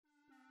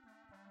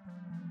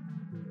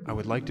I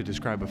would like to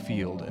describe a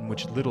field in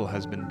which little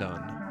has been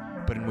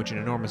done, but in which an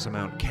enormous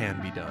amount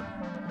can be done.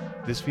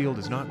 This field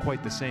is not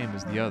quite the same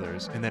as the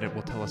others in that it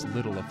will tell us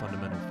little of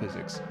fundamental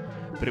physics,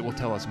 but it will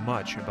tell us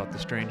much about the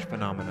strange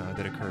phenomena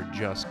that occur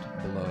just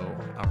below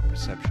our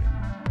perception.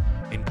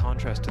 In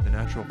contrast to the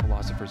natural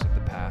philosophers of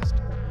the past,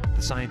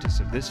 the scientists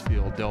of this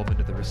field delve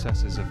into the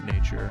recesses of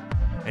nature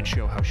and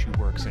show how she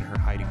works in her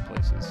hiding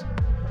places.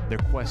 Their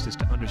quest is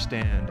to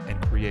understand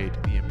and create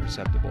the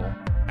imperceptible.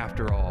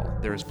 After all,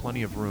 there is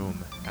plenty of room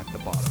at the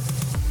bottom.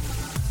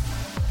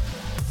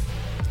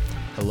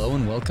 Hello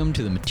and welcome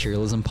to the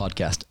Materialism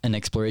Podcast, an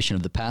exploration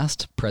of the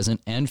past,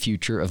 present, and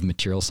future of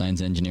material science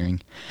and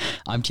engineering.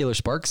 I'm Taylor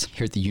Sparks,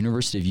 here at the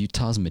University of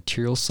Utah's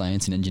Material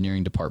Science and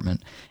Engineering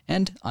Department,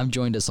 and I'm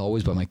joined as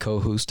always by my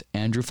co-host,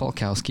 Andrew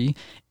Falkowski,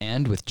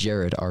 and with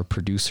Jared, our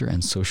producer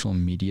and social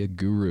media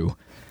guru.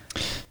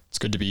 It's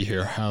good to be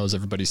here. How's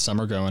everybody's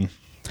summer going?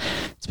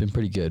 It's been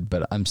pretty good,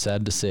 but I'm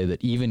sad to say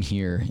that even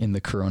here in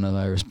the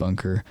coronavirus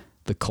bunker,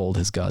 the cold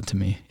has got to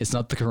me. It's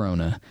not the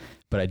corona,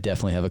 but I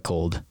definitely have a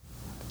cold.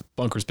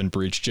 Bunker's been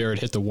breached. Jared,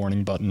 hit the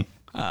warning button.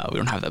 We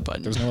don't have that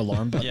button. There's no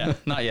alarm button? Yeah,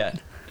 not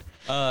yet.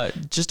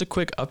 Just a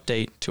quick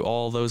update to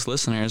all those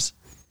listeners.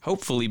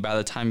 Hopefully by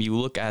the time you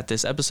look at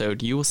this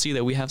episode, you will see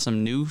that we have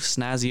some new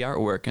snazzy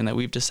artwork and that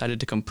we've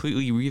decided to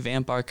completely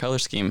revamp our color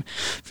scheme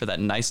for that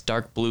nice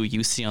dark blue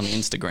you see on the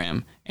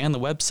Instagram and the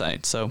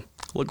website. So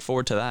look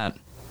forward to that.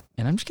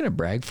 And I'm just going to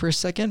brag for a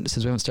second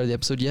since we haven't started the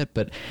episode yet,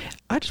 but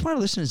I just want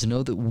our listeners to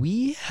know that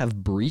we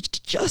have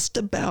breached just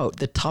about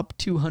the top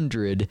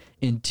 200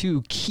 in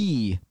two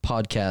key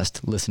podcast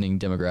listening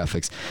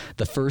demographics.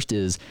 The first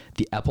is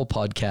the Apple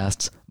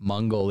Podcasts,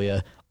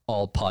 Mongolia,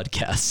 All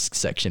Podcasts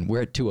section.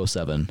 We're at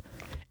 207.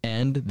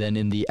 And then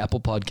in the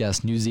Apple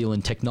Podcast New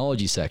Zealand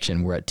Technology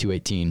section, we're at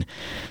 218.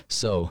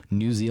 So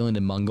New Zealand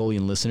and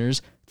Mongolian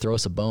listeners, throw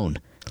us a bone.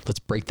 Let's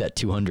break that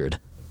 200.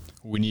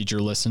 We need your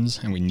listens,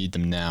 and we need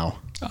them now.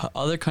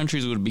 Other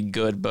countries would be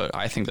good, but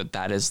I think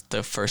that is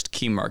the first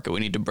key market we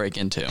need to break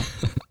into.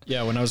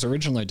 Yeah, when I was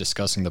originally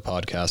discussing the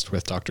podcast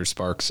with Dr.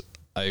 Sparks,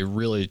 I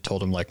really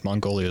told him,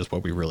 Mongolia is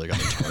what we really got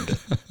to target.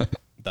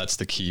 That's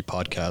the key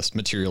podcast,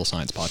 material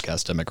science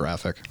podcast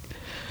demographic.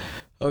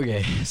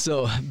 Okay,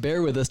 so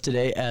bear with us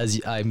today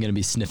as I'm going to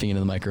be sniffing into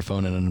the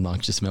microphone in an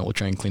obnoxious amount. We'll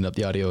try and clean up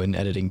the audio and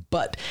editing,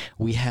 but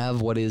we have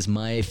what is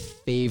my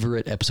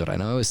favorite episode. I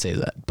know I always say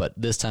that, but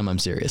this time I'm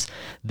serious.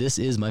 This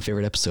is my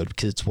favorite episode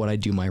because it's what I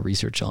do my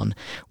research on.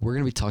 We're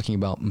going to be talking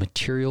about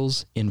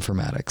materials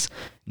informatics.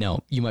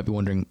 Now, you might be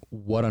wondering,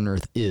 what on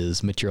earth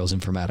is materials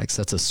informatics?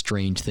 That's a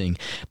strange thing,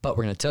 but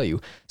we're going to tell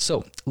you.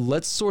 So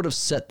let's sort of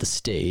set the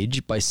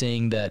stage by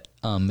saying that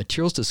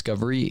materials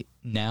discovery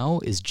now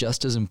is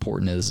just as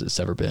important as it's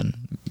ever been.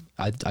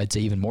 I'd say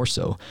even more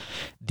so.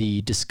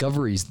 The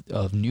discoveries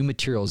of new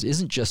materials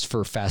isn't just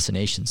for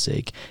fascination's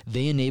sake.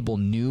 They enable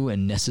new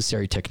and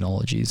necessary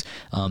technologies.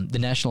 The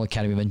National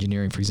Academy of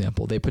Engineering, for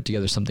example, they put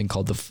together something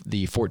called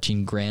the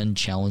 14 Grand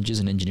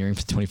Challenges in Engineering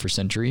for the 21st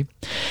Century.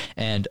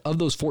 And of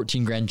those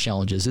 14 grand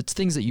challenges, it's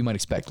things that you might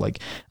expect, like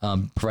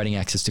providing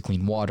access to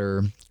clean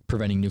water,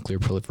 preventing nuclear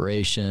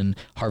proliferation,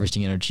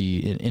 harvesting energy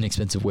in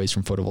inexpensive ways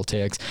from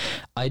photovoltaics.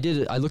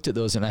 I looked at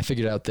those and I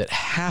figured out that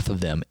half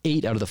of them,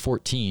 8 out of the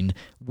 14,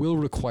 will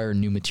require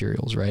new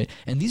materials, right?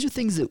 And these are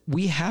things that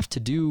we have to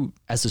do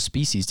as a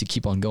species to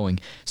keep on going.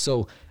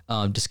 So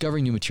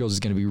discovering new materials is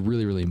going to be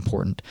really, really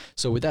important.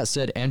 So with that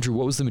said, Andrew,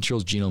 what was the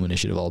Materials Genome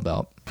Initiative all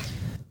about?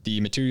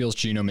 The Materials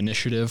Genome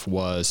Initiative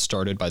was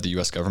started by the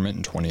U.S. government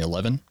in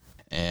 2011.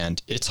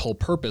 And its whole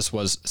purpose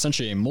was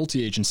essentially a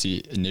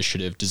multi-agency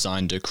initiative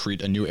designed to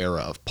create a new era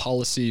of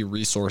policy,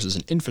 resources,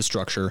 and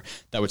infrastructure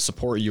that would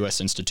support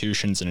U.S.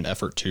 institutions in an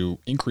effort to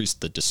increase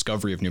the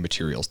discovery of new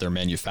materials, their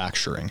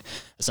manufacturing,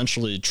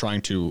 essentially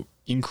trying to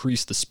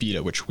increase the speed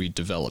at which we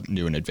develop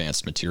new and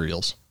advanced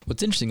materials.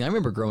 What's interesting, I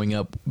remember growing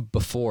up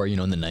before, in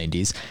the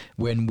 90s,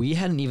 when we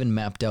hadn't even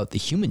mapped out the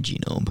human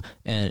genome,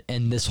 and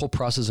this whole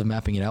process of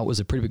mapping it out was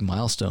a pretty big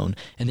milestone.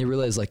 And they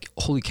realized,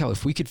 holy cow,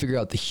 if we could figure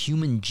out the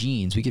human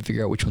genes, we could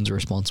figure out which ones are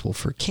responsible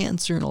for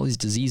cancer and all these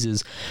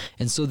diseases.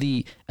 And so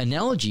the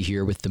analogy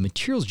here with the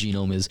materials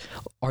genome is,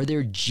 are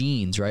there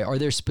genes, right? Are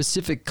there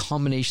specific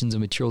combinations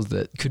of materials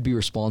that could be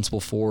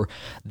responsible for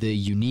the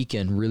unique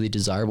and really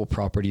desirable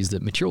properties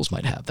that materials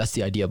might have? That's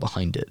the idea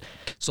behind it.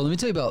 So let me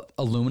tell you about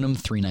aluminum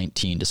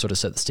 319 to sort of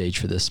set the stage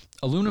for this.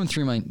 Aluminum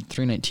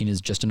 319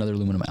 is just another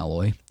aluminum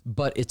alloy,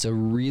 but it's a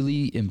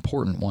really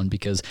important one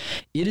because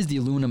it is the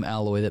aluminum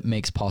alloy that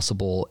makes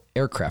possible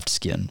aircraft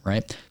skin,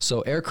 right?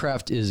 So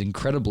aircraft is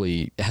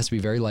it has to be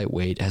very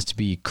lightweight, it has to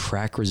be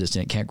crack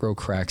resistant, it can't grow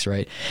cracks,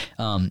 right?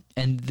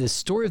 And the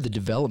story of the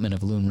development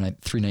of aluminum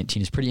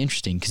 319 is pretty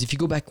interesting because if you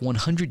go back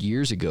 100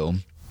 years ago,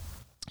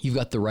 You've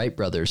got the Wright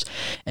brothers,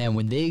 and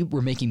when they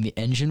were making the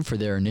engine for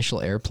their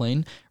initial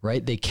airplane,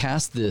 right, they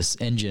cast this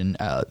engine,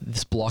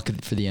 this block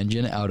for the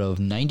engine out of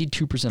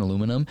 92%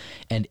 aluminum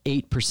and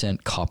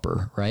 8%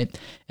 copper, right?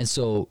 And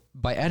so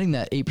by adding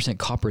that 8%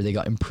 copper, they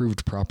got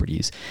improved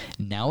properties.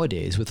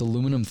 Nowadays, with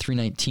aluminum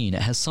 319,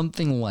 it has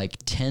something like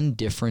 10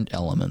 different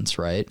elements,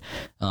 right?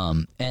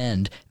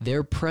 And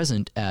they're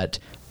present at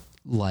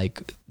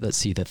like, let's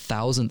see, the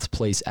 1,000th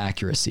place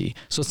accuracy.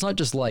 So it's not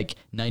just like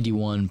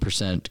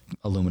 91%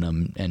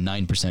 aluminum and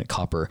 9%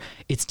 copper.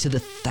 It's to the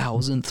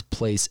 1,000th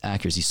place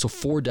accuracy. So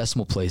 4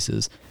 decimal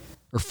places,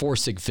 or 4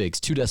 sig figs,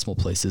 2 decimal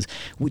places,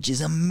 which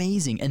is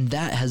amazing. And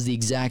that has the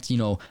exact,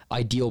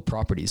 ideal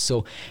properties.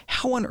 So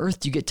how on earth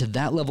do you get to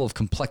that level of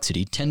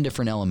complexity, 10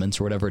 different elements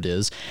or whatever it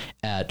is,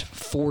 at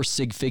 4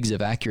 sig figs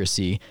of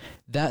accuracy?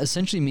 That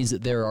essentially means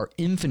that there are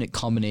infinite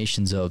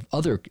combinations of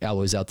other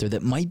alloys out there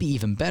that might be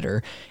even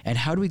better. And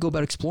how do we go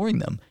about exploring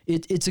them?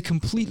 It's a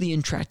completely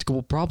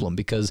intractable problem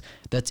because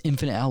that's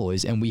infinite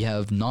alloys, and we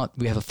have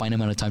a finite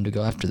amount of time to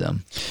go after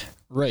them.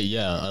 Right,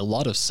 yeah. A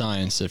lot of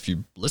science, if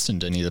you listen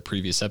to any of the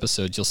previous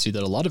episodes, you'll see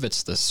that a lot of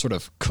it's this sort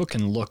of cook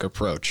and look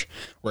approach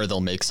where they'll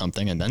make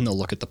something and then they'll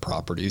look at the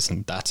properties,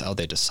 and that's how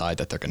they decide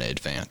that they're going to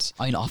advance.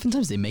 I mean,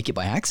 oftentimes they make it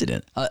by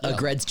accident. A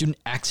grad student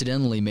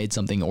accidentally made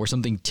something, or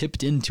something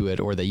tipped into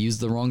it, or they used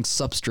the wrong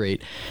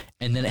substrate,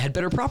 and then it had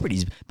better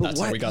properties. But that's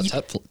how we got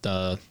Teflon,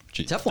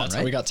 that's right?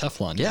 How we got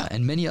Teflon. Yeah,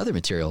 and many other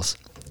materials.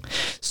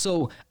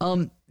 So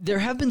there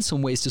have been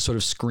some ways to sort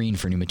of screen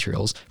for new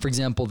materials. For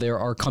example, there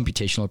are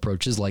computational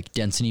approaches like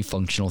density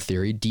functional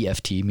theory,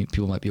 DFT.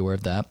 People might be aware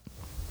of that.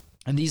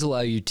 And these allow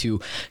you to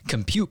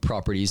compute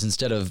properties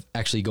instead of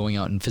actually going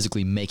out and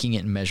physically making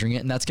it and measuring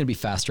it. And that's going to be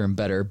faster and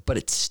better, but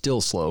it's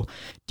still slow.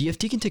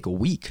 DFT can take a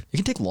week. It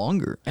can take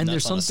longer. And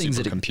there's some things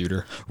that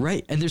computer.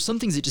 Right. And there's some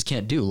things it just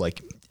can't do,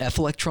 like F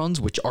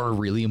electrons, which are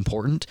really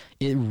important.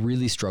 It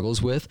really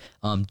struggles with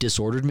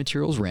disordered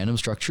materials, random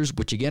structures,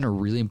 which again are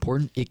really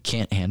important. It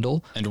can't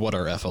handle. And what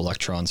are F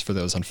electrons for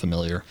those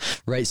unfamiliar?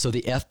 Right. So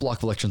the F block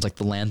of electrons, like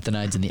the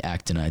lanthanides and the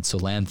actinides. So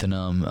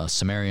lanthanum,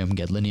 samarium,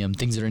 gadolinium,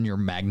 things that are in your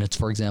magnets,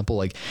 for example.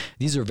 Like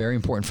these are very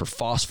important for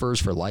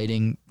phosphors, for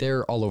lighting.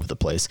 They're all over the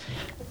place.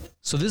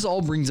 So this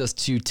all brings us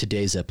to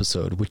today's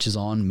episode, which is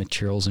on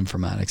materials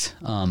informatics.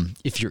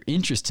 If you're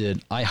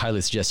interested, I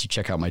highly suggest you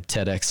check out my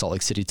TEDx Salt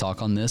Lake City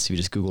talk on this. If you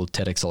just Google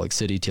TEDx Salt Lake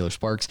City, Taylor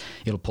Sparks,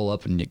 it'll pull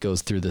up and it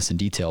goes through this in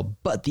detail.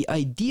 But the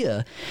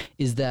idea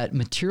is that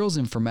materials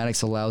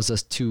informatics allows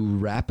us to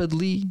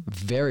rapidly,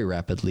 very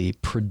rapidly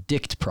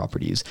predict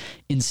properties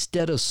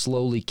instead of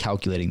slowly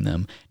calculating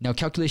them. Now,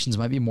 calculations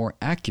might be more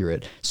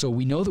accurate. So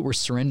we know that we're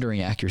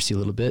surrendering accuracy a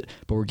little bit,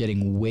 but we're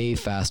getting way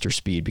faster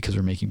speed because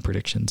we're making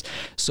predictions.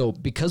 So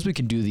because we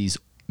can do these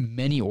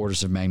many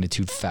orders of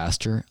magnitude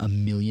faster,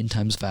 1 million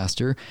times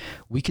faster,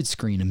 we could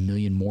screen 1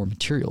 million more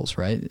materials,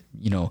 right?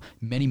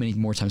 Many, many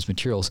more times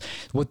materials.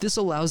 What this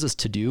allows us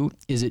to do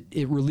is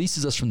it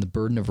releases us from the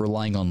burden of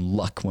relying on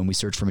luck when we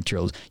search for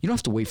materials. You don't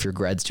have to wait for your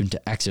grad student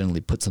to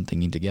accidentally put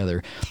something in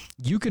together.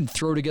 You can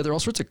throw together all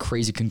sorts of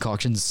crazy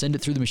concoctions, send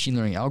it through the machine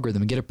learning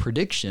algorithm and get a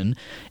prediction.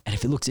 And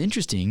if it looks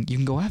interesting, you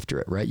can go after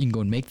it, right? You can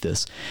go and make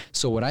this.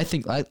 So what I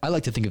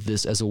like to think of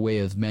this as a way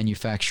of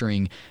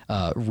manufacturing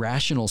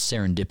rational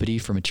serendipity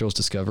for materials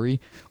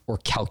discovery or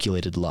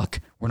calculated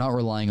luck. We're not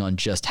relying on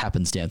just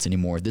happenstance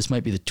anymore. This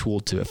might be the tool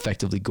to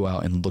effectively go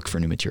out and look for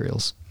new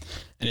materials.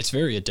 And it's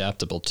very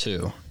adaptable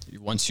too.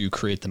 Once you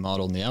create the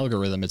model and the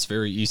algorithm, it's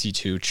very easy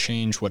to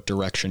change what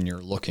direction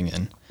you're looking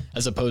in,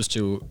 as opposed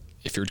to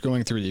if you're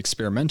going through the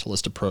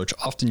experimentalist approach,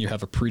 often you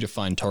have a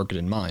predefined target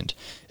in mind.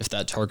 If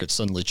that target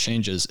suddenly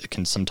changes, it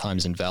can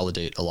sometimes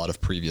invalidate a lot of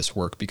previous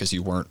work because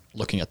you weren't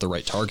looking at the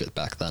right target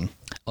back then.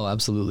 Oh,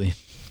 absolutely.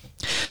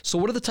 So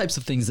what are the types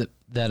of things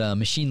that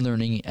machine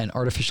learning and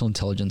artificial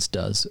intelligence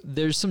does?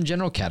 There's some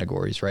general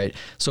categories, right?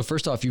 So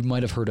first off, you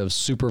might have heard of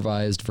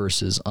supervised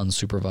versus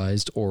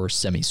unsupervised or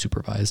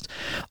semi-supervised.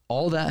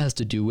 All that has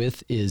to do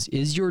with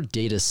is your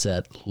data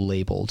set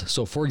labeled?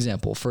 So for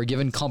example, for a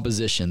given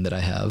composition that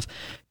I have,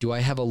 do I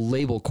have a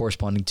label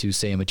corresponding to,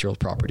 say, a material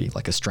property,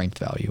 like a strength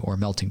value or a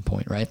melting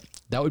point, right?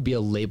 That would be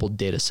a labeled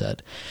data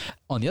set.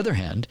 On the other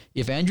hand,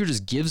 if Andrew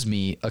just gives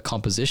me a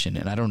composition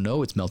and I don't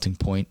know its melting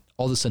point,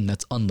 all of a sudden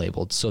that's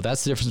unlabeled. So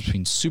that's the difference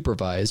between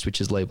supervised, which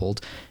is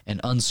labeled,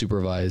 and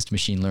unsupervised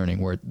machine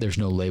learning, where there's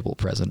no label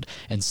present.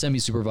 And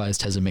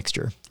semi-supervised has a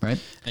mixture, right?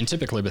 And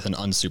typically with an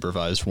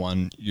unsupervised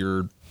one,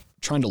 you're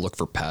trying to look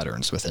for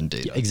patterns within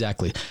data. Yeah,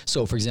 exactly.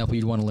 So for example,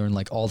 you'd want to learn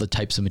like all the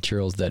types of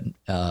materials that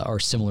are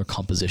similar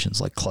compositions,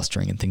 like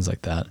clustering and things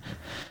like that.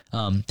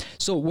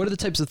 So what are the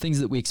types of things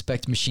that we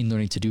expect machine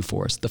learning to do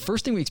for us? The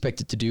first thing we expect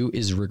it to do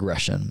is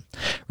regression.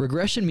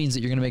 Regression means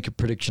that you're going to make a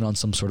prediction on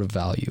some sort of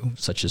value,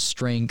 such as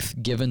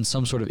strength, given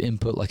some sort of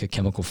input like a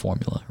chemical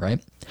formula,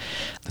 right?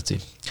 Let's see.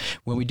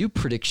 When we do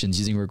predictions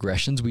using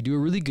regressions, we do a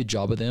really good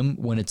job of them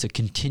when it's a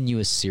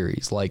continuous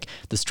series. Like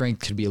the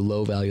strength could be a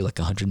low value, like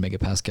 100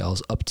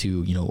 megapascals, up to,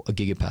 a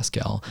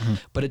gigapascal. Mm-hmm.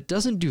 But it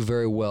doesn't do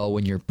very well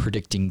when you're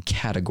predicting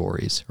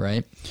categories,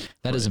 right?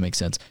 That doesn't make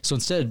sense. So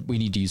instead, we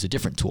need to use a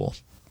different tool.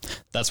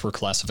 That's where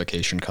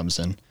classification comes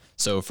in.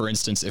 So for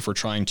instance, if we're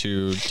trying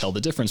to tell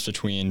the difference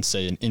between,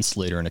 say, an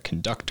insulator and a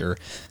conductor,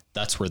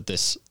 that's where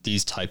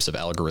these types of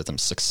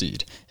algorithms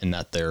succeed, in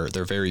that they're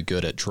very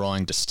good at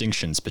drawing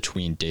distinctions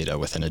between data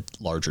within a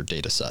larger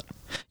data set.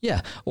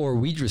 Yeah, or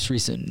we just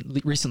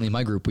recently in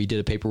my group, we did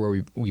a paper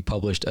where we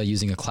published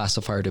using a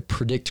classifier to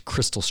predict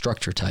crystal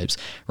structure types,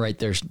 right?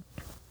 There's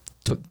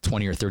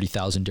 20 or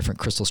 30,000 different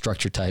crystal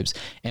structure types,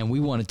 and we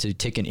wanted to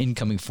take an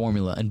incoming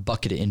formula and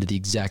bucket it into the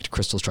exact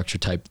crystal structure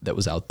type that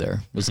was out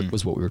there, was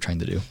what we were trying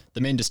to do.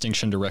 The main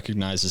distinction to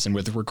recognize is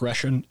with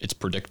regression, it's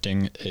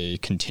predicting a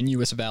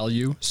continuous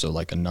value, so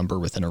like a number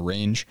within a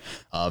range,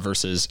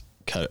 versus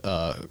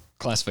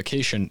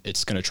classification,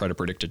 it's going to try to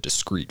predict a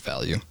discrete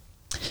value.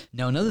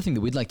 Now, another thing that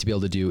we'd like to be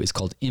able to do is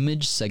called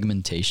image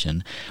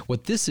segmentation.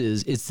 What this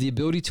is, it's the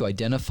ability to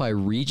identify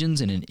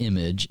regions in an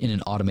image in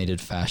an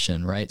automated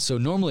fashion, right? So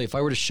normally, if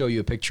I were to show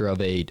you a picture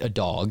of a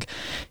dog,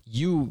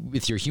 you,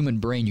 with your human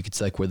brain, you could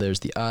say, like, where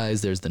there's the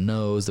eyes, there's the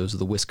nose, those are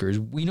the whiskers.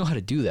 We know how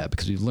to do that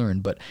because we've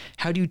learned, but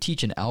how do you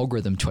teach an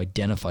algorithm to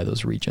identify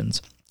those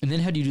regions? And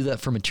then how do you do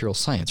that for material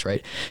science,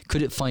 right?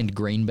 Could it find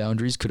grain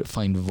boundaries? Could it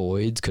find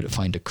voids? Could it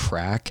find a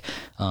crack?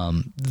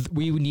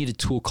 We would need a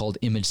tool called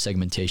image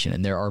segmentation,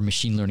 and there are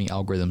machine learning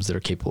algorithms that are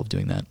capable of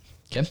doing that.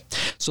 Okay,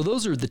 so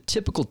those are the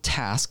typical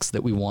tasks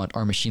that we want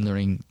our machine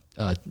learning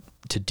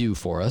to do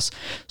for us.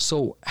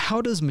 So how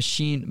does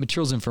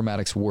materials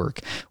informatics work?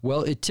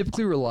 Well, it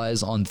typically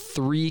relies on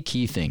three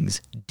key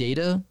things: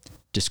 data,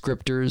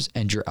 descriptors,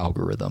 and your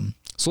algorithm.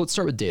 So let's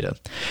start with data.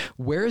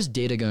 Where is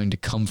data going to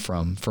come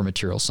from for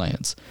material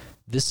science?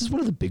 This is one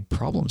of the big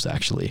problems,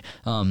 actually.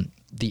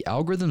 The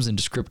algorithms and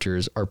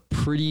descriptors are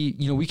pretty,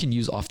 we can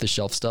use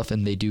off-the-shelf stuff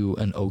and they do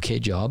an okay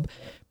job,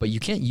 but you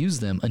can't use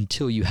them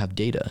until you have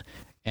data.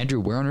 Andrew,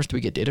 where on earth do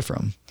we get data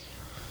from?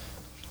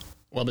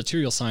 Well,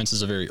 material science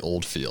is a very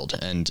old field,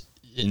 and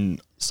in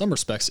some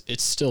respects,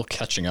 it's still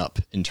catching up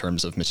in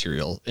terms of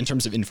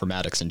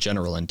informatics in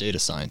general and data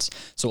science.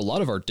 So a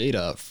lot of our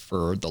data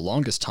for the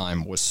longest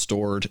time was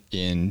stored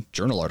in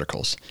journal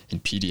articles,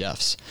 in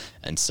PDFs.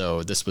 And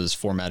so this was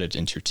formatted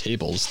into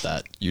tables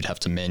that you'd have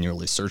to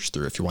manually search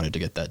through if you wanted to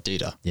get that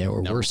data. Yeah,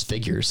 or worse,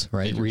 figures,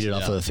 right? Read it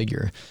off of a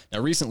figure. Now,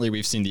 recently,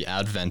 we've seen the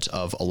advent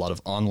of a lot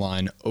of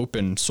online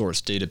open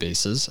source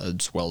databases,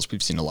 as well as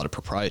we've seen a lot of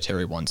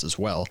proprietary ones as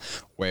well,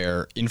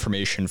 where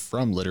information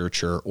from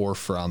literature or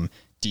from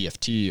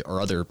DFT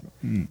or other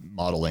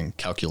modeling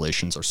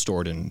calculations are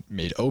stored and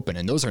made open,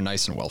 and those are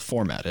nice and well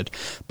formatted.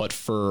 But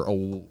for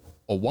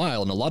a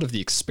while, and a lot of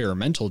the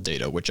experimental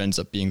data, which ends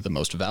up being the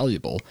most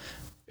valuable,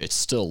 it's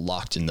still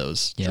locked in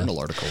those journal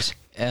articles.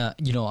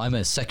 I'm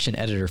a section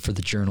editor for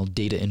the journal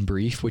Data in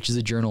Brief, which is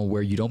a journal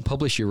where you don't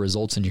publish your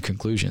results and your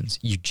conclusions.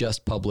 You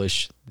just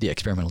publish the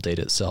experimental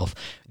data itself.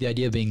 The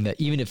idea being that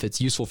even if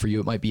it's useful for you,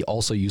 it might be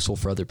also useful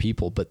for other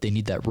people, but they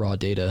need that raw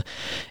data.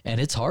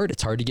 And it's hard.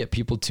 It's hard to get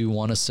people to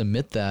want to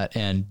submit that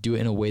and do it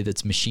in a way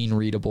that's machine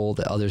readable,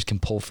 that others can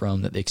pull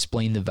from, that they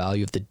explain the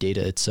value of the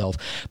data itself.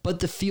 But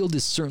the field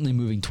is certainly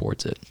moving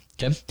towards it.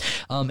 Okay.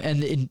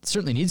 And it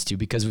certainly needs to,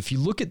 because if you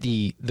look at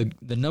the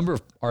number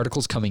of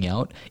articles coming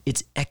out,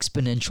 it's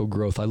exponential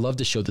growth. I love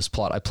to show this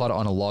plot. I plot it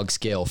on a log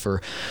scale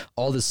for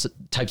all the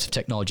types of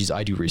technologies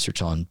I do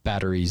research on: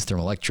 batteries,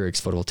 thermoelectrics,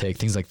 photovoltaic,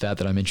 things like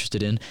that I'm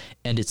interested in.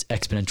 And it's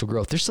exponential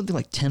growth. There's something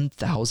like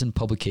 10,000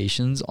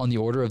 publications on the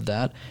order of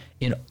that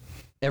in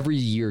every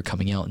year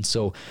coming out. And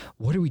so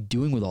what are we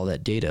doing with all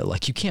that data?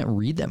 Like, you can't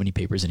read that many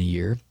papers in a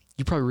year.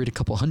 You probably read a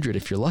couple hundred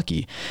if you're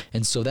lucky.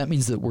 And so that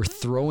means that we're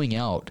throwing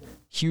out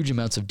huge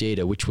amounts of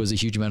data, which was a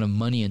huge amount of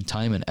money and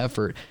time and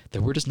effort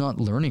that we're just not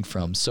learning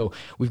from. So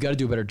we've got to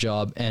do a better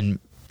job, and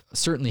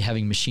certainly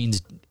having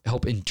machines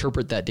help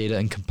interpret that data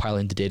and compile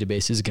it into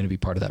databases is going to be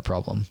part of that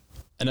problem.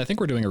 And I think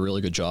we're doing a really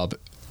good job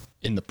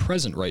in the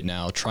present right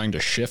now, trying to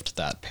shift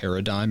that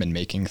paradigm and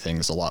making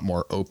things a lot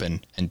more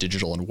open and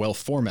digital and well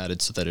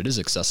formatted so that it is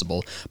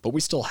accessible, but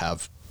we still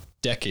have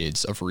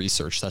decades of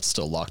research that's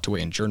still locked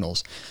away in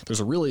journals. There's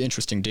a really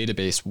interesting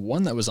database,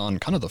 one that was on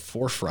kind of the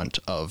forefront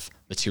of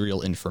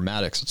material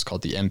informatics. It's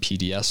called the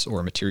MPDS,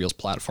 or Materials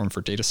Platform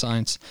for Data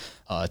Science.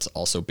 It's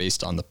also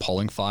based on the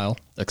Pauling File,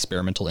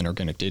 Experimental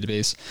Inorganic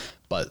Database.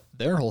 But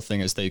their whole thing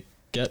is they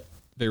get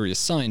various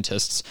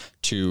scientists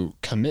to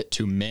commit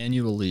to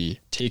manually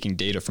taking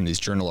data from these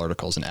journal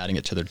articles and adding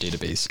it to their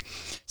database.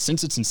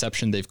 Since its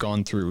inception, they've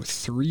gone through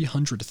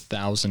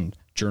 300,000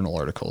 journal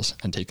articles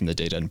and taken the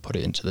data and put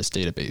it into this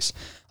database.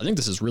 I think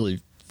this is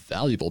really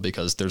valuable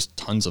because there's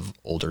tons of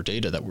older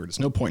data that there's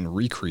no point in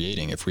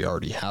recreating if we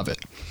already have it.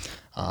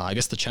 I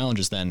guess the challenge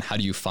is then, how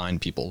do you find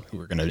people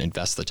who are going to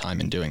invest the time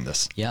in doing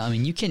this? Yeah, I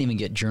mean, you can't even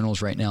get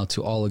journals right now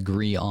to all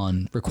agree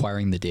on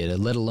requiring the data,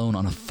 let alone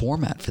on a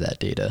format for that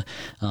data.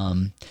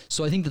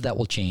 So I think that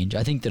will change.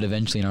 I think that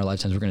eventually in our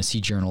lifetimes, we're going to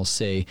see journals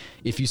say,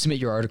 if you submit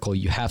your article,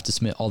 you have to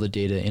submit all the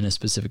data in a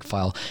specific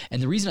file.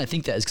 And the reason I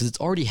think that is because it's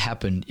already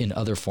happened in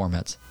other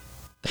formats.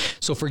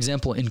 So, for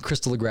example, in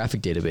crystallographic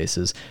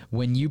databases,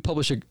 when you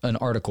publish an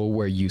article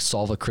where you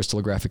solve a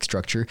crystallographic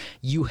structure,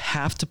 you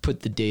have to put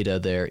the data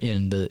there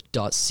in the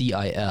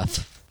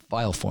 .cif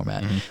file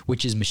format,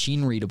 which is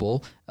machine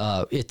readable.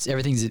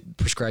 Everything's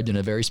prescribed in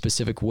a very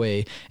specific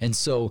way. And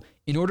so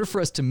in order for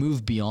us to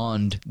move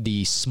beyond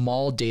the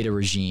small data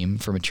regime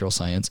for material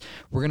science,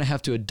 we're going to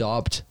have to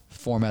adopt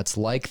formats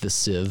like the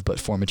Civ, but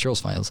for materials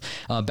files.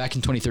 Back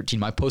in 2013,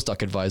 my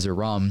postdoc advisor,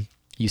 Ram,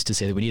 used to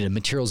say that we need a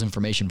materials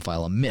information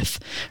file, a MIF,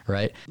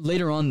 right?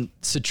 Later on,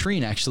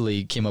 Citrine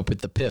actually came up with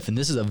the PIF, and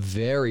this is a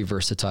very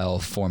versatile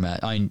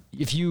format.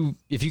 If you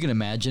can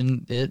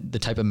imagine it, the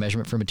type of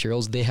measurement for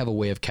materials, they have a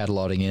way of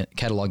cataloging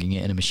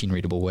it in a machine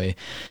readable way.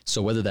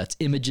 So whether that's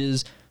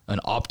images,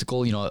 an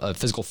optical, a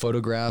physical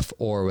photograph,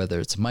 or whether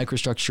it's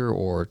microstructure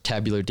or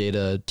tabular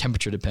data,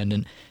 temperature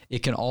dependent,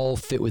 it can all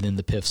fit within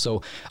the PIF.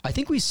 So I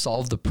think we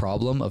solved the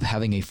problem of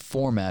having a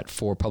format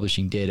for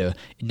publishing data.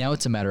 Now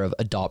it's a matter of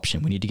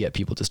adoption. We need to get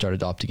people to start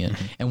adopting it.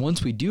 And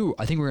once we do,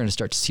 I think we're going to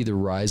start to see the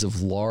rise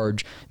of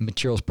large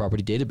materials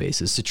property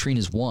databases. Citrine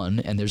is one,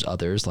 and there's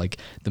others like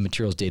the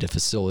Materials Data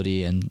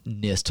Facility, and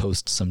NIST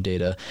hosts some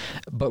data.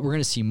 But we're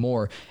going to see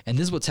more. And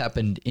this is what's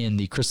happened in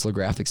the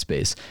crystallographic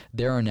space.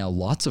 There are now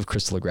lots of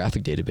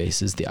crystallographic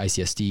databases, the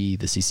ICSD,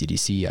 the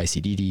CCDC,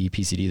 ICDD,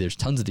 PCD. There's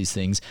tons of these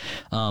things.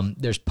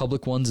 There's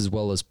public ones as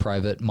well as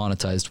private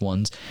monetized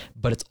ones,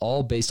 but it's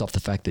all based off the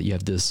fact that you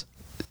have this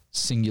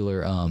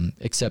singular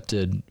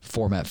accepted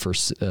format for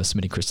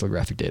submitting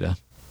crystallographic data.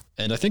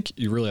 And I think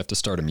you really have to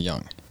start them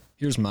young.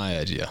 Here's my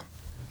idea.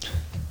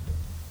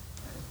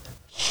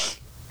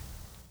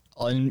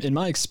 In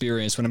my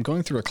experience, when I'm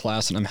going through a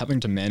class and I'm having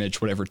to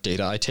manage whatever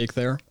data I take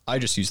there, I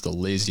just use the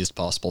laziest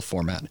possible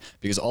format,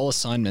 because all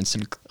assignments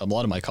in a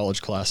lot of my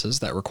college classes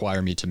that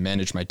require me to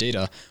manage my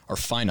data are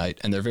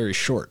finite, and they're very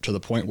short, to the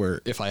point where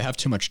if I have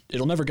too much,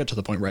 it'll never get to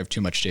the point where I have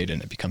too much data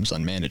and it becomes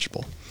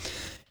unmanageable.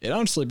 It'd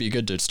honestly be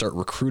good to start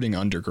recruiting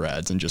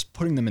undergrads and just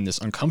putting them in this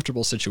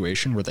uncomfortable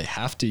situation where they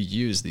have to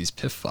use these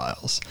PIF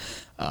files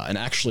and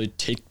actually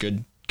take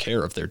good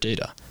care of their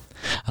data.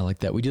 I like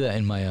that. We do that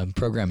in my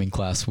programming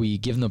class. We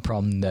give them the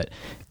problem that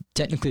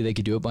technically they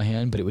could do it by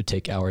hand, but it would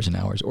take hours and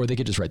hours, or they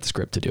could just write the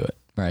script to do it,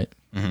 right?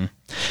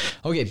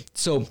 Okay,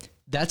 so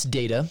that's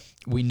data.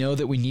 We know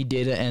that we need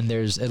data, and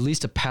there's at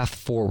least a path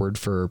forward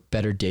for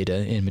better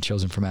data in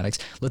materials informatics.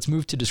 Let's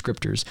move to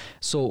descriptors.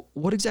 So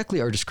what exactly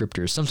are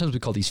descriptors? Sometimes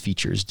we call these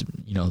features,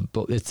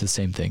 but it's the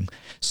same thing.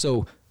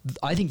 So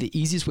I think the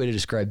easiest way to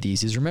describe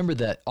these is, remember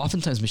that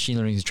oftentimes machine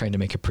learning is trying to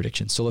make a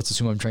prediction. So let's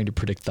assume I'm trying to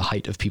predict the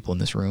height of people in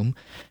this room.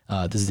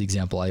 This is the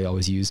example I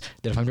always use,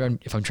 that if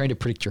I'm trying to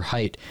predict your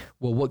height,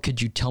 well, what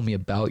could you tell me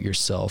about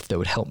yourself that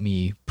would help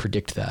me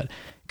predict that?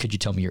 Could you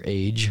tell me your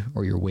age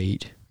or your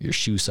weight, your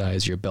shoe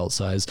size, your belt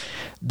size?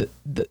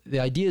 The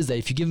idea is that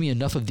if you give me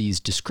enough of these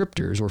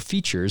descriptors or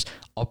features,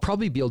 I'll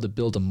probably be able to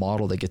build a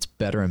model that gets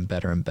better and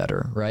better and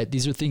better, right?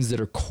 These are things that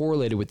are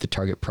correlated with the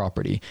target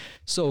property.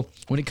 So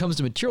when it comes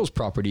to materials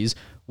properties,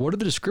 what are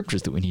the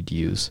descriptors that we need to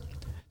use?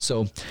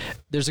 So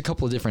there's a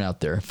couple of different out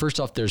there. First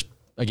off, there's,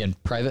 again,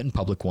 private and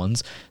public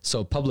ones.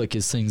 So public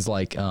is things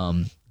like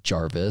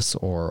Jarvis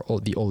or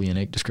the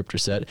Oleanic descriptor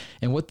set.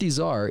 And what these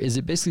are is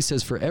it basically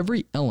says for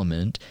every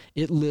element,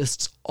 it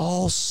lists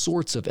all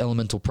sorts of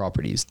elemental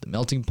properties: the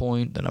melting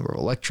point, the number of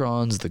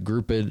electrons, the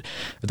grouped,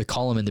 the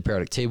column in the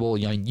periodic table,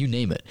 you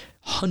name it.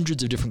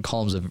 Hundreds of different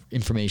columns of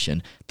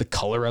information, the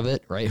color of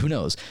it, right? Who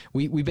knows?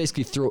 We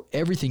basically throw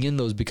everything in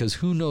those, because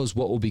who knows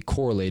what will be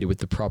correlated with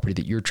the property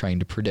that you're trying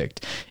to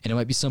predict. And it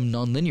might be some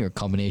nonlinear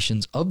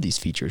combinations of these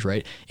features,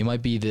 right? It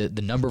might be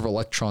the number of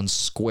electrons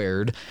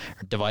squared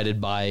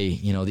divided by,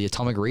 the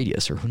atomic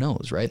radius, or who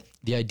knows, right?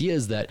 The idea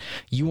is that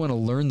you want to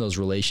learn those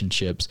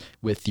relationships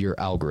with your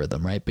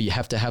algorithm, right? But you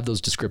have to have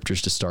those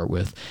descriptors to start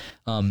with.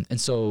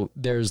 And so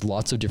there's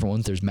lots of different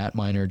ones. There's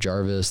Mapminer,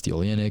 Jarvis, the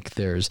Oleanic,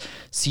 there's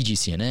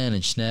CGCNN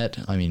and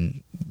SNET. I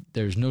mean,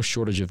 there's no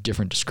shortage of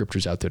different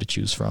descriptors out there to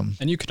choose from.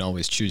 And you can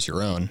always choose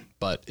your own,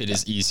 but it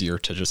is easier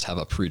to just have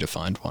a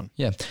predefined one.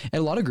 Yeah.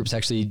 And a lot of groups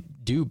actually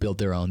do build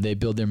their own. They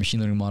build their machine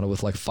learning model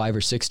with like 5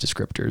 or 6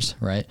 descriptors,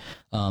 right?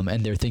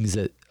 And they're things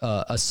that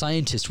a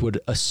scientist would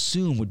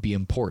assume would be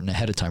important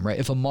ahead of time, right?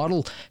 If a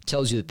model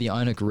tells you that the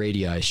ionic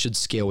radii should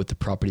scale with the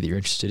property that you're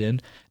interested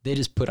in, they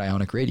just put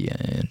ionic radii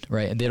in,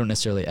 right? And they don't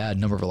necessarily add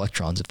number of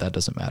electrons if that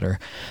doesn't matter.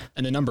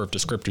 And the number of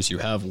descriptors you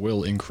have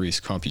will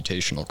increase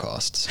computational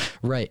costs.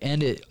 Right.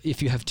 And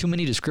if you have too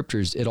many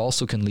descriptors, it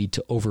also can lead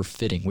to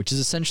overfitting, which is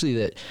essentially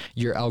that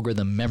your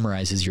algorithm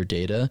memorizes your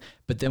data,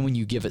 but then when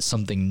you give it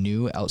something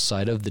new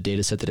outside of the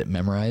data set that it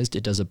memorized,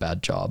 it does a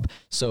bad job.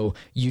 So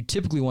you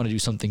typically want to do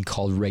something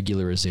called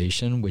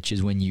regularization, which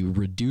is when you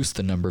reduce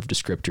the number of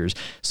descriptors.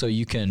 So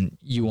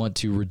you want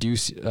to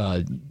reduce,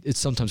 it's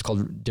sometimes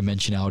called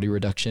dimensionality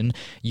reduction.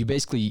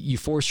 You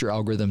force your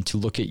algorithm to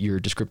look at your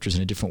descriptors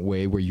in a different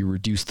way, where you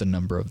reduce the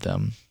number of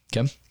them.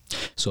 Okay.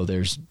 So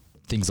there's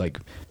things like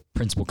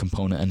principal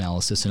component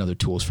analysis and other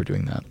tools for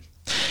doing that.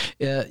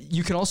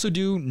 You can also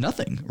do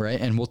nothing, right?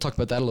 And we'll talk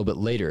about that a little bit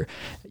later.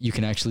 You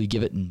can actually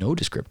give it no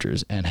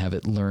descriptors and have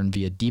it learn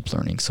via deep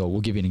learning. So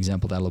we'll give you an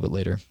example of that a little bit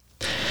later.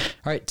 All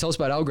right, tell us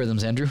about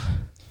algorithms, Andrew.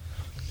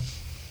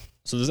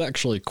 So there's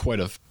actually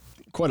quite a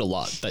quite a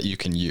lot that you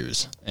can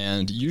use.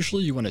 And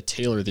usually you want to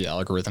tailor the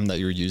algorithm that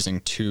you're using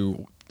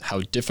to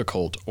how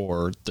difficult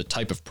or the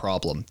type of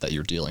problem that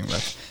you're dealing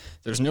with.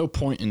 There's no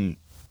point in,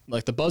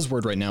 like, the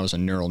buzzword right now is a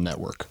neural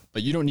network,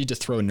 but you don't need to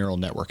throw a neural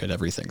network at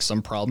everything.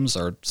 Some problems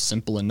are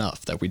simple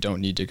enough that we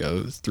don't need to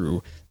go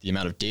through the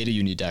amount of data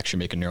you need to actually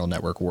make a neural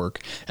network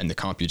work and the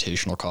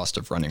computational cost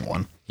of running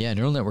one. Yeah,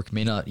 neural network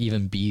may not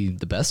even be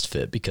the best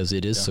fit because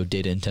it is so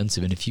data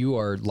intensive. And if you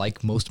are,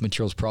 like most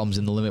materials problems,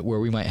 in the limit where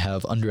we might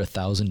have under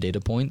 1,000 data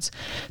points,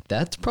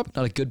 that's probably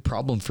not a good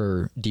problem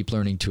for deep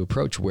learning to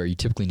approach, where you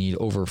typically need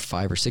over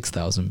 5,000 or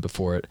 6,000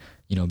 before it,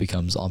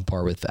 becomes on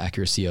par with the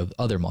accuracy of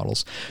other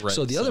models. Right,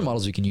 so the other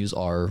models we can use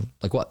are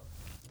like what?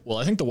 Well,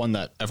 I think the one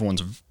that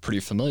everyone's pretty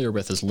familiar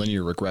with is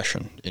linear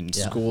regression. In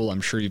school,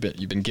 I'm sure you've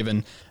been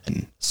given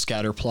a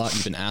scatter plot.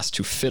 You've been asked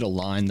to fit a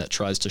line that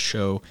tries to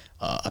show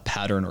a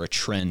pattern or a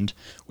trend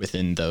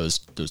within those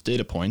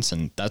data points,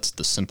 and that's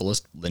the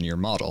simplest linear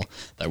model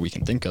that we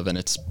can think of, and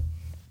it's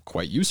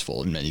quite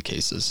useful in many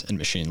cases in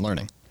machine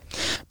learning.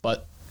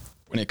 But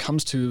when it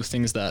comes to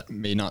things that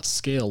may not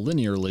scale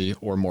linearly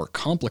or more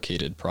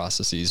complicated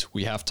processes,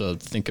 we have to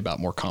think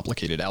about more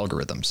complicated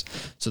algorithms.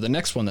 So the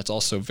next one that's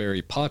also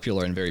very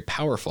popular and very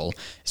powerful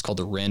is called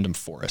the random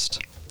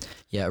forest.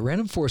 Yeah,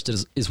 random forest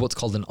is what's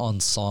called an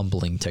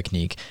ensembling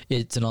technique.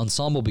 It's an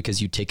ensemble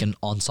because you take an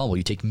ensemble.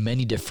 You take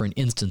many different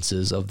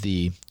instances of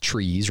the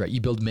trees, right? You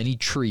build many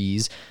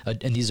trees,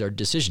 and these are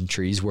decision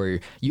trees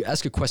where you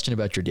ask a question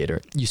about your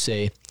data. You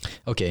say,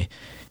 okay,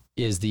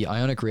 is the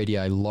ionic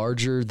radii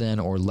larger than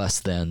or less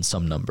than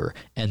some number?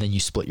 And then you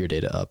split your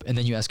data up. And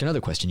then you ask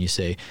another question. You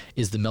say,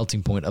 is the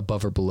melting point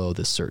above or below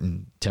this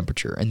certain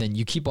temperature? And then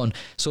you keep on.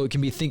 So it can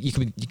be you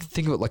can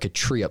think of it like a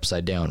tree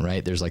upside down,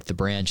 right? There's like the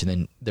branch, and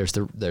then there's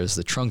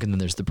the trunk, and then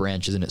there's the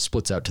branches, and it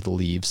splits out to the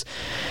leaves.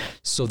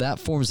 So that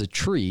forms a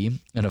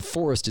tree, and a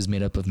forest is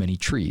made up of many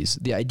trees.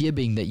 The idea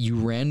being that you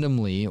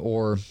randomly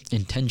or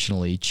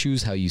intentionally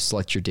choose how you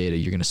select your data.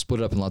 You're going to split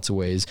it up in lots of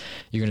ways.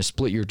 You're going to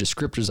split your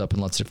descriptors up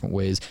in lots of different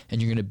ways. And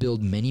you're going to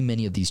build many,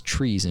 many of these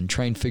trees and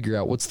try and figure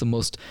out what's the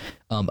most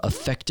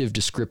effective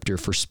descriptor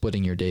for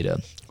splitting your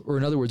data. Or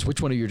in other words,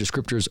 which one of your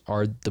descriptors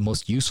are the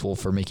most useful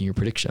for making your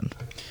prediction.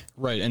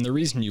 Right. And the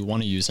reason you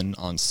want to use an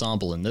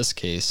ensemble in this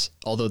case,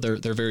 although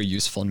they're very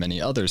useful in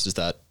many others, is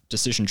that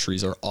decision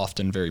trees are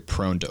often very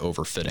prone to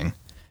overfitting.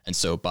 And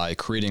so by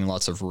creating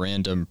lots of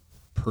random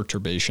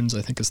perturbations,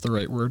 I think is the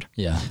right word.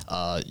 Yeah.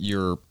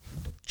 You're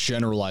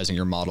generalizing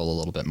your model a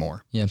little bit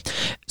more. Yeah.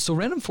 So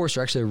random forests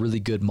are actually a really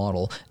good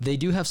model. They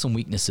do have some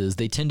weaknesses.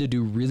 They tend to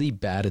do really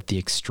bad at the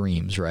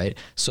extremes, right?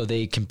 So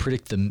they can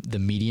predict the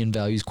median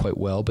values quite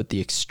well, but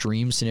the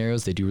extreme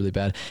scenarios, they do really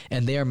bad.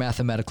 And they are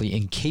mathematically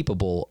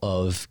incapable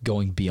of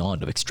going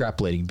beyond, of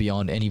extrapolating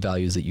beyond any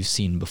values that you've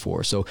seen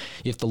before. So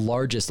if the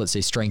largest, let's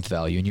say, strength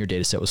value in your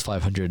data set was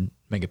 500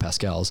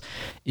 megapascals,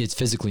 it's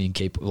physically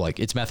incapable,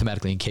 it's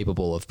mathematically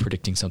incapable of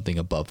predicting something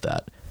above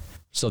that.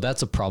 So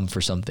that's a problem for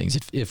some things.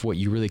 If what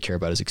you really care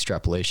about is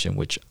extrapolation,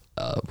 which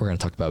we're going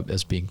to talk about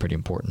as being pretty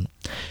important.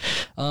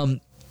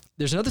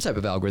 There's another type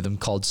of algorithm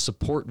called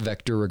support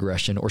vector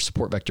regression or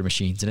support vector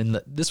machines. And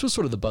this was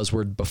sort of the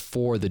buzzword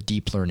before the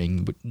deep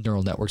learning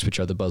neural networks, which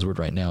are the buzzword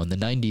right now. In the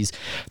 90s,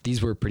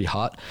 these were pretty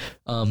hot.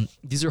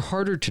 These are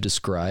harder to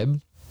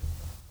describe.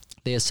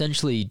 They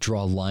essentially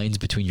draw lines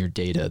between your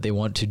data. They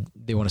want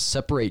to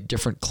separate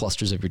different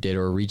clusters of your data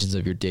or regions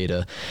of your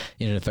data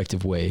in an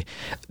effective way.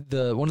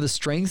 One of the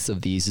strengths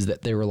of these is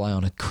that they rely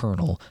on a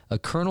kernel. A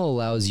kernel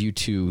allows you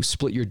to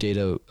split your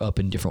data up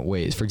in different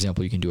ways. For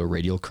example, you can do a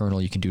radial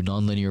kernel. You can do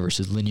nonlinear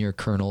versus linear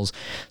kernels.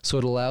 So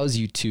it allows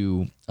you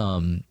to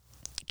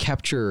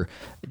capture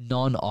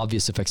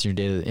non-obvious effects in your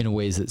data in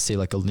ways that, say,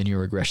 like a linear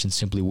regression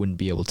simply wouldn't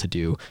be able to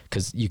do,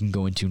 because you can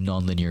go into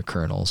nonlinear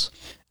kernels.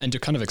 And to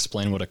kind of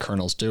explain what a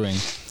kernel's doing,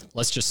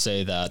 let's just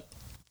say that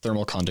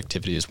thermal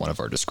conductivity is one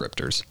of our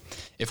descriptors.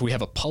 If we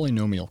have a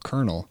polynomial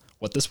kernel,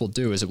 what this will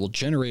do is it will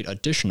generate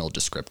additional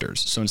descriptors.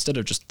 So instead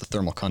of just the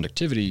thermal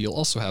conductivity, you'll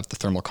also have the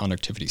thermal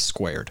conductivity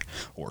squared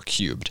or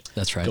cubed.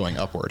 That's right. Going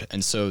upward.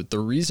 And so the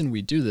reason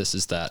we do this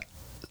is that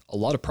a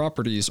lot of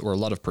properties or a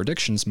lot of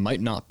predictions might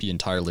not be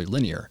entirely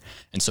linear.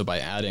 And so by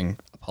adding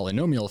a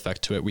polynomial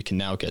effect to it, we can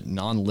now get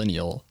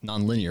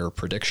nonlinear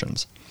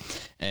predictions.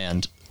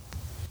 And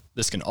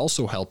this can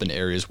also help in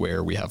areas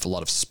where we have a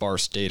lot of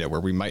sparse data,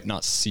 where we might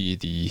not see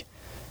the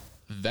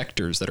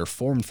vectors that are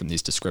formed from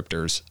these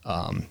descriptors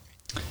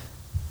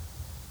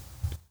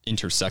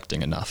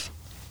intersecting enough.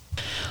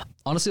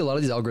 Honestly, a lot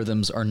of these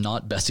algorithms are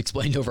not best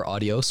explained over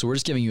audio, so we're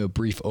just giving you a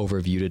brief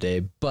overview today,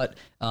 but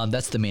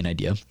that's the main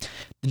idea.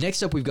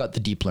 Next up, we've got the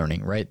deep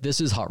learning, right? This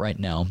is hot right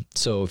now.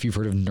 So if you've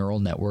heard of neural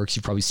networks,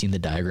 you've probably seen the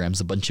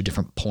diagrams, a bunch of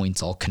different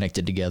points all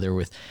connected together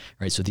with,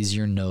 right? So these are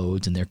your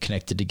nodes, and they're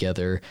connected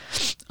together.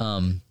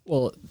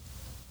 Well,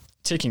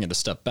 taking it a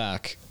step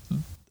back,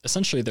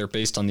 essentially they're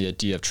based on the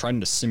idea of trying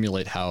to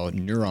simulate how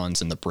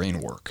neurons in the brain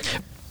work.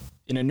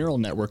 In a neural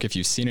network, if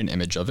you've seen an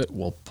image of it,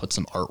 we'll put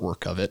some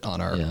artwork of it on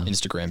our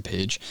Instagram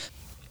page.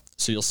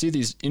 So you'll see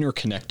these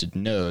interconnected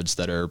nodes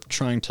that are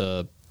trying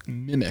to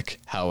mimic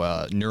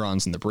how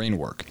neurons in the brain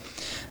work.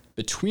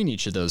 between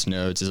each of those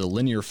nodes is a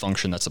linear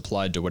function that's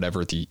applied to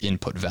whatever the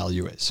input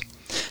value is.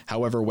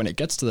 However, when it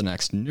gets to the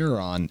next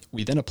neuron,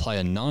 we then apply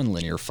a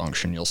nonlinear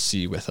function you'll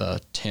see with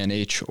a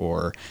tanh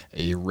or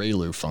a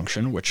ReLU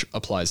function, which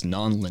applies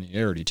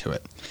nonlinearity to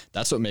it.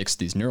 That's what makes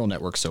these neural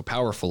networks so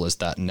powerful, is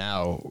that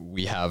now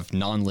we have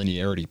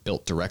nonlinearity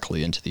built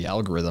directly into the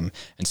algorithm,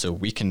 and so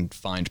we can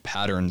find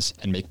patterns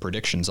and make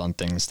predictions on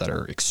things that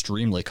are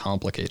extremely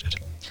complicated.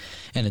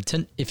 And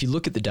if you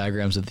look at the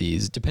diagrams of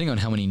these, depending on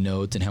how many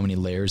nodes and how many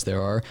layers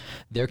there are,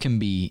 there can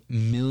be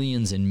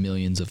millions and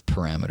millions of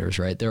parameters,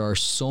 right? There are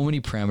so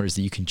many parameters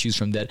that you can choose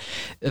from that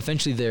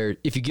eventually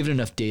if you give it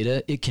enough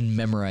data, it can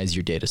memorize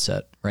your data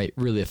set, right?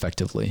 Really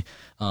effectively,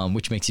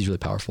 which makes these really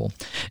powerful.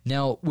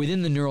 Now,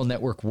 within the neural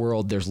network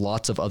world, there's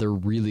lots of other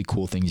really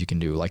cool things you can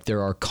do. Like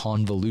there are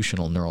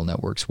convolutional neural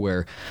networks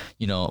where,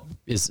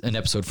 is an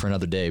episode for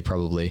another day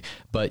probably,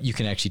 but you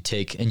can actually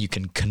take and you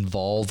can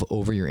convolve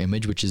over your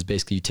image, which is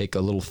basically you take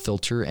a little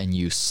filter and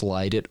you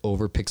slide it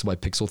over pixel by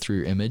pixel through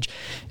your image,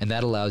 and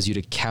that allows you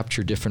to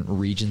capture different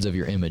regions of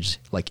your image,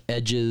 like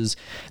edges.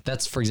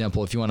 That's, for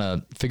example, if you want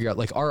to figure out,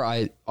 like our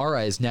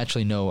eyes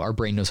naturally know, our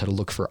brain knows how to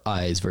look for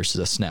eyes versus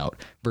a snout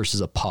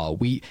versus a paw.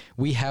 We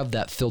have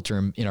that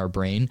filter in our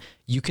brain.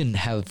 You can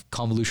have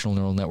convolutional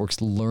neural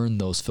networks learn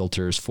those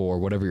filters for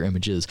whatever your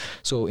image is.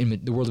 So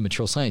in the world of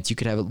material science, you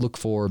could have it look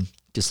for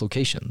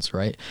dislocations,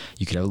 right?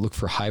 You could have it look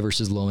for high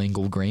versus low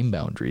angle grain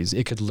boundaries.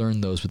 It could learn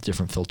those with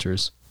different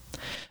filters.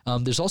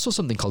 There's also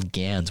something called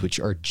GANs, which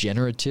are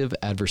generative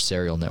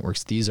adversarial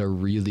networks. These are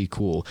really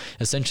cool.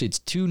 Essentially, it's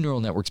two neural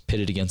networks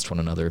pitted against one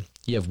another.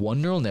 You have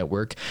one neural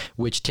network,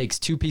 which takes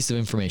two pieces of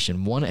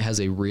information. One, it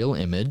has a real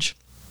image.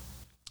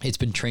 It's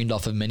been trained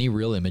off of many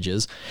real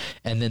images.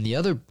 And then the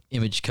other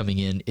image coming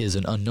in is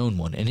an unknown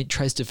one. And it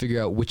tries to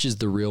figure out which is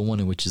the real one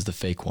and which is the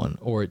fake one.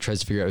 Or it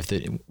tries to figure out if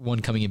the one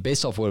coming in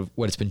based off what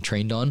it's been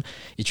trained on,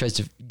 it tries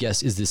to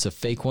guess, is this a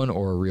fake one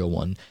or a real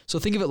one? So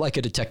think of it like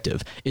a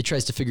detective. It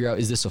tries to figure out,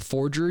 is this a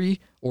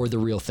forgery or the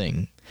real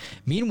thing?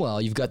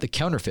 Meanwhile, you've got the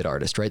counterfeit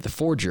artist, right? The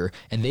forger,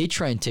 and they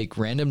try and take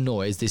random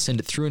noise. They send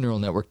it through a neural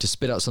network to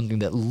spit out something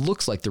that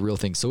looks like the real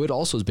thing. So it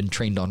also has been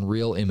trained on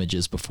real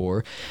images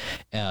before.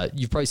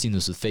 You've probably seen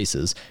this with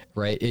faces,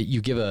 right?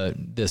 You give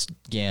this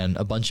GAN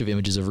a bunch of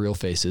images of real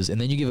faces, and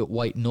then you give it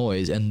white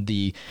noise, and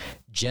the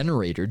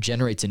generator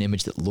generates an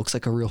image that looks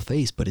like a real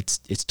face, but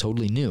it's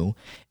totally new.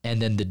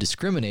 And then the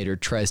discriminator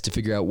tries to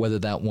figure out whether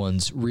that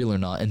one's real or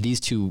not. And these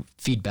two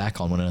feed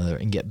back on one another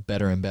and get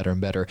better and better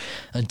and better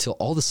until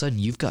all of a sudden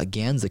you've got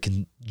GANs that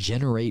can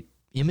generate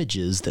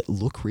images that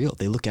look real.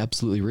 They look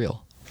absolutely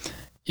real.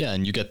 Yeah,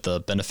 and you get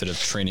the benefit of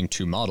training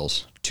two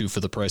models, two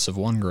for the price of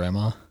one,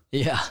 Grandma.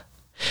 Yeah.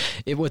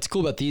 What's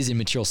cool about these in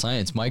material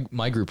science,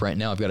 my group right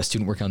now, I've got a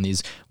student working on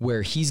these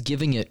where he's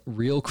giving it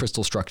real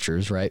crystal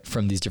structures, right,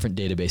 from these different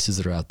databases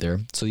that are out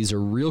there. So these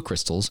are real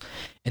crystals.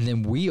 And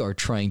then we are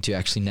trying to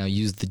actually now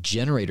use the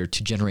generator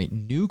to generate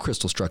new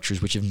crystal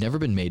structures, which have never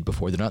been made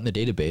before. They're not in the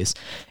database,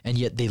 and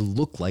yet they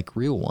look like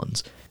real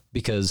ones,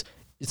 because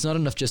it's not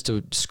enough just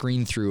to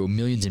screen through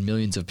millions and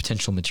millions of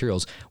potential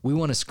materials. We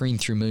want to screen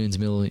through millions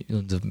and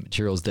millions of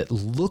materials that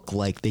look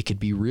like they could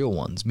be real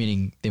ones,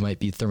 meaning they might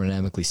be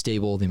thermodynamically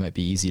stable, they might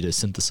be easy to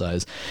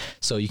synthesize.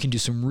 So you can do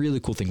some really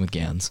cool thing with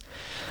GANs.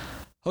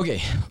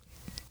 Okay,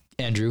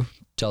 Andrew,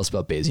 tell us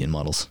about Bayesian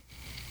models.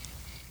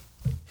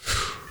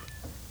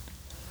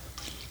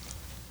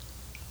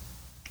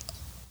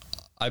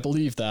 I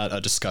believe that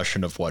a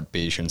discussion of what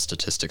Bayesian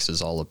statistics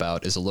is all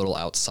about is a little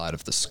outside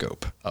of the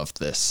scope of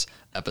this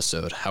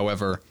episode.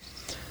 However,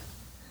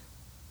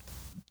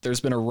 there's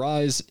been a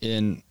rise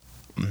in...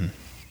 I'm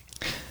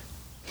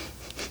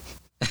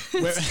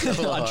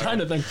trying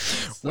to think.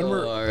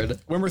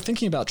 When we're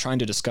thinking about trying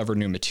to discover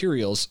new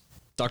materials,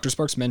 Dr.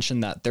 Sparks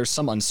mentioned that there's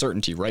some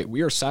uncertainty, right?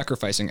 We are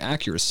sacrificing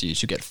accuracy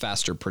to get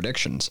faster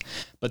predictions,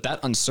 but that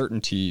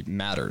uncertainty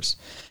matters.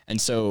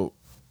 And so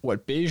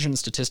what Bayesian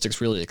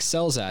statistics really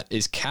excels at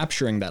is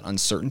capturing that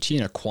uncertainty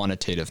in a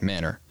quantitative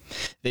manner.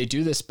 They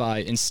do this by,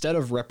 instead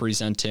of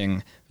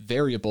representing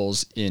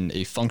variables in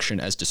a function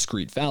as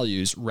discrete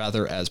values,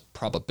 rather as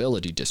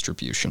probability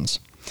distributions.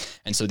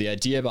 And so the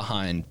idea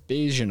behind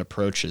Bayesian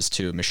approaches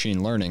to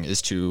machine learning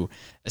is to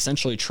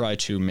essentially try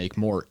to make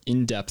more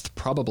in-depth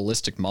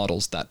probabilistic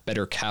models that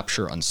better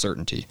capture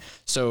uncertainty.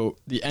 So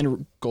the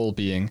end goal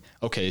being,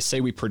 okay,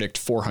 say we predict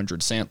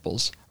 400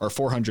 samples or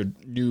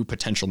 400 new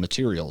potential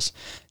materials.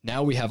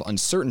 Now we have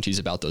uncertainties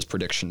about those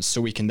predictions,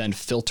 so we can then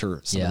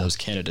filter some of those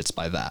candidates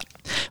by that.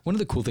 One of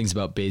the cool things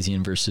about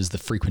Bayesian versus the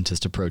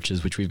frequentist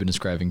approaches, which we've been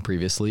describing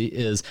previously,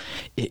 is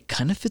it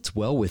kind of fits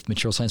well with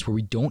material science where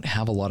we don't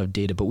have a lot of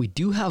data, but we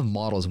do have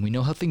models and we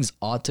know how things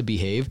ought to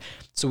behave.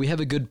 So we have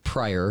a good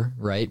prior,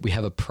 right? We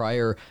have a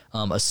prior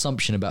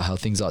assumption about how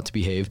things ought to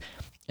behave.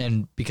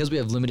 And because we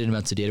have limited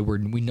amounts of data,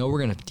 we know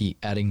we're going to be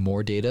adding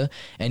more data.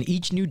 And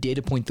each new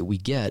data point that we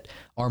get,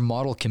 our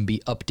model can be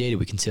updated.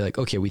 We can say like,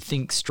 okay, we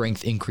think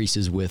strength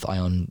increases with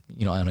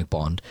ionic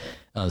bond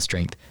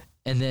strength.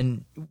 And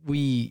then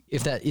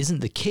if that isn't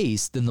the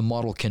case, then the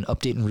model can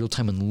update in real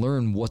time and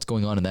learn what's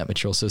going on in that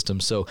material system.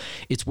 So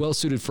it's well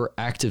suited for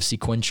active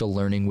sequential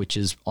learning, which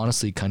is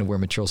honestly kind of where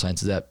material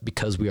science is at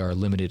because we are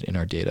limited in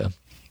our data.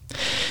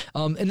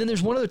 And then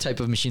there's one other type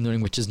of machine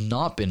learning which has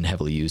not been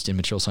heavily used in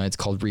material science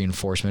called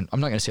reinforcement. I'm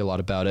not going to say a lot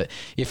about it.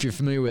 If you're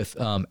familiar with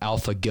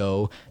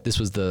AlphaGo, this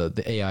was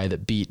the AI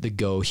that beat the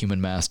Go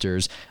human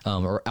masters,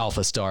 or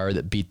AlphaStar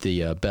that beat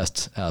the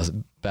best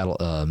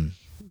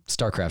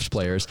StarCraft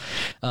players.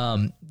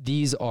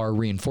 These are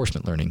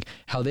reinforcement learning.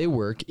 How they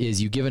work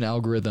is you give an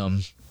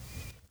algorithm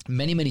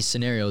many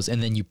scenarios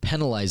and then you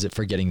penalize it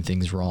for getting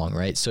things wrong,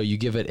 right? So you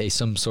give it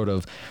some sort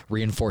of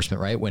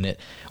reinforcement, right? When it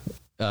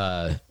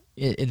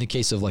in the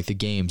case of like the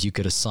games, you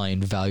could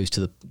assign values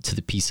to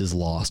the pieces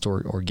lost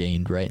or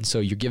gained, right? And so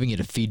you're giving it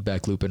a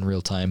feedback loop in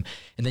real time,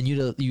 and then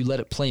you let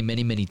it play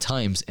many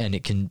times, and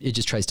it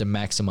just tries to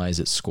maximize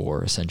its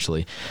score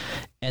essentially.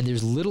 And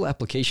there's little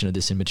application of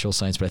this in material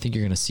science, but I think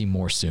you're going to see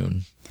more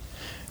soon.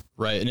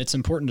 Right, and it's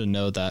important to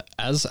know that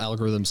as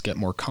algorithms get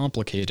more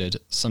complicated,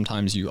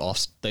 sometimes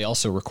they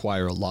also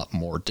require a lot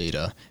more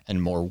data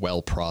and more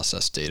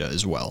well-processed data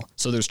as well.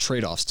 So there's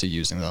trade-offs to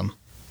using them.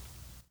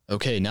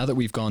 Okay, now that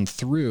we've gone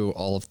through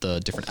all of the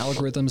different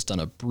algorithms,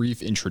 done a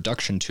brief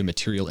introduction to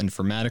material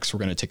informatics, we're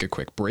going to take a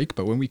quick break.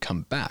 But when we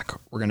come back,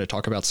 we're going to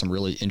talk about some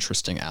really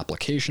interesting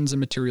applications in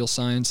material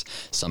science,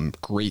 some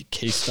great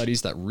case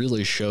studies that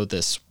really show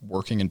this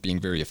working and being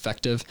very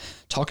effective,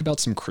 talk about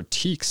some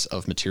critiques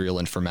of material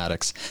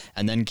informatics,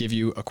 and then give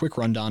you a quick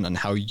rundown on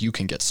how you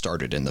can get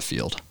started in the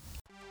field.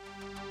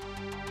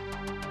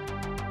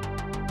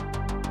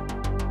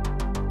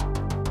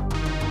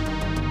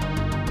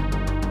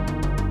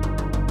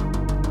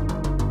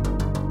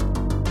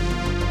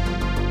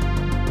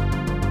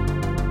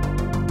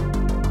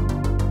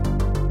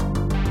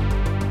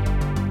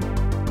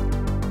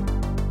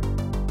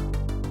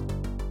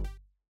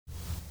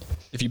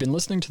 If you've been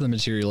listening to the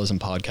Materialism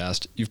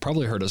podcast, you've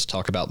probably heard us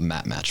talk about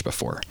MapMatch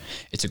before.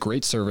 It's a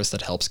great service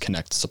that helps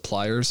connect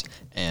suppliers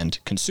and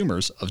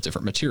consumers of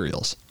different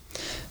materials.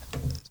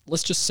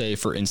 Let's just say,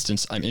 for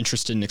instance, I'm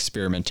interested in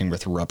experimenting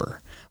with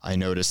rubber. I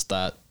noticed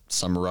that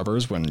some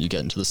rubbers, when you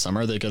get into the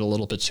summer, they get a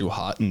little bit too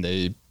hot and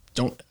they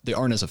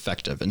aren't as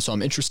effective. And so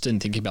I'm interested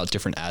in thinking about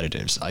different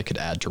additives I could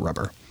add to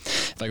rubber.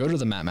 If I go to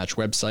the MapMatch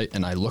website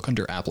and I look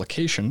under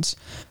applications,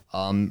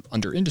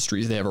 under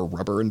industries, they have a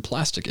rubber and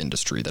plastic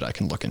industry that I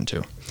can look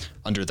into.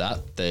 Under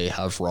that, they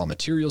have raw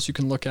materials you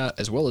can look at,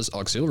 as well as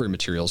auxiliary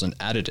materials and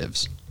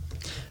additives.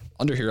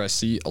 Under here, I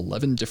see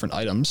 11 different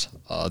items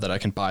that I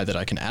can buy that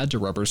I can add to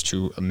rubbers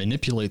to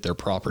manipulate their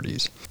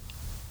properties.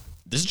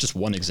 This is just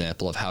one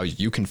example of how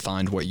you can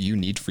find what you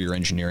need for your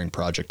engineering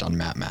project on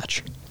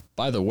MapMatch.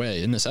 By the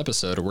way, in this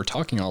episode, we're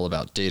talking all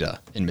about data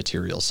in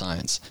material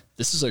science.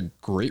 This is a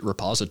great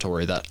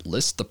repository that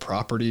lists the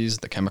properties,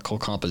 the chemical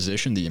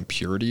composition, the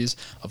impurities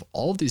of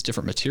all of these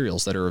different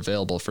materials that are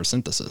available for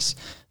synthesis.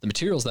 The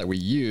materials that we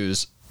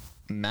use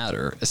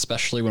matter,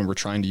 especially when we're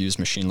trying to use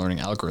machine learning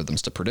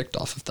algorithms to predict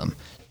off of them.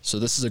 So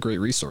this is a great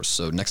resource.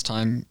 So next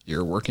time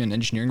you're working on an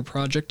engineering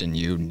project and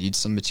you need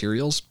some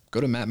materials,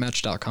 go to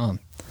mapmatch.com.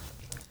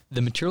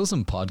 The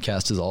Materialism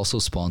podcast is also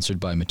sponsored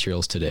by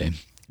Materials Today.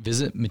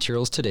 Visit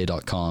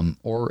materialstoday.com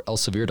or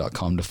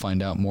elsevier.com to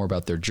find out more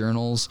about their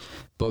journals,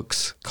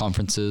 books,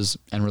 conferences,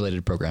 and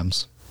related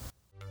programs.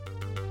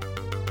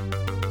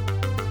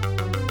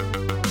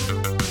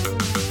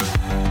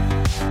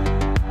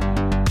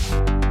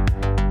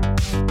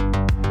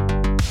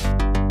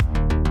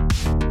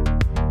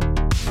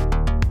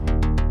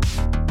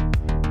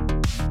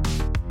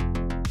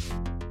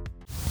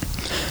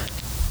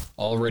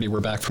 Alrighty, we're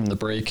back from the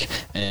break,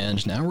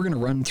 and now we're going to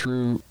run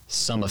through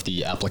some of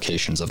the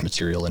applications of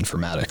material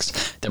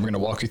informatics. Then we're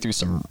going to walk you through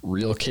some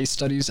real case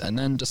studies and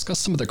then discuss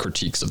some of the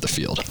critiques of the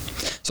field.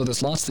 So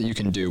there's lots that you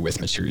can do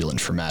with material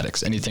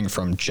informatics, anything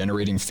from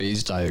generating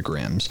phase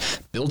diagrams,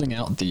 building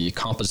out the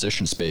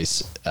composition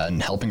space,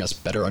 and helping us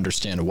better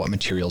understand what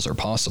materials are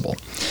possible.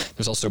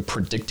 There's also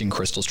predicting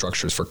crystal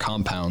structures for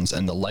compounds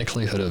and the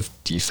likelihood of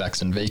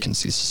defects and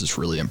vacancies. This is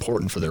really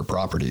important for their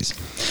properties.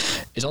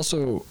 It's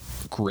also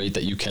great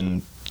that you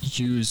can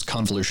use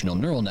convolutional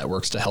neural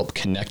networks to help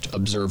connect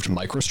observed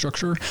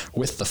microstructure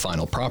with the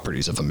final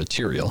properties of a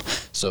material.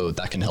 So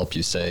that can help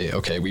you say,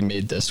 okay, we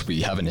made this,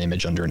 we have an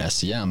image under an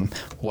SEM,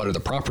 what are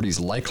the properties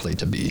likely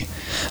to be?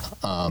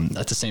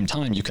 At the same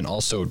time, you can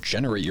also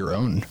generate your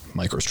own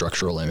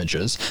microstructural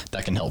images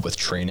that can help with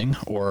training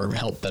or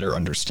help better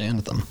understand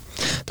them.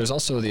 There's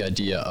also the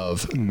idea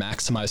of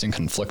maximizing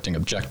conflicting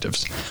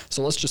objectives.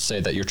 So let's just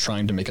say that you're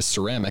trying to make a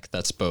ceramic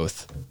that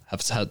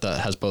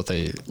has both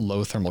a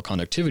low thermal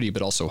conductivity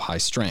but also high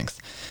strength.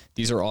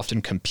 These are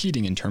often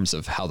competing in terms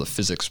of how the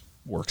physics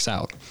works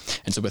out.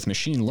 And so with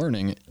machine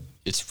learning,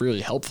 it's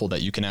really helpful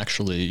that you can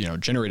actually,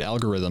 generate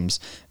algorithms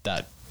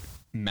that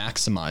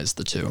maximize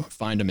the two.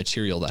 Find a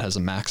material that has a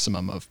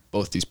maximum of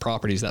both these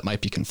properties that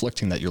might be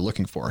conflicting that you're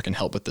looking for. It can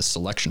help with the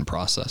selection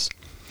process.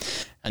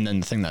 And then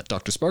the thing that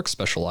Dr. Sparks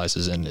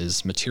specializes in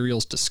is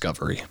materials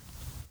discovery.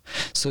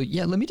 So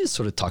yeah, let me just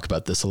sort of talk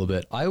about this a little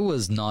bit. I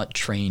was not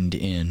trained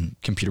in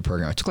computer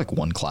programming. I took like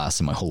one class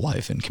in my whole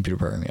life in computer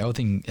programming.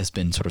 Everything has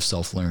been sort of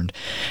self-learned.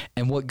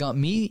 And what got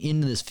me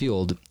into this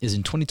field is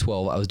in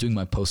 2012, I was doing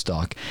my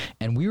postdoc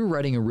and we were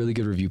writing a really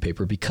good review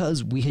paper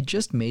because we had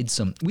just made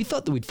we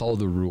thought that we'd follow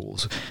the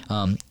rules.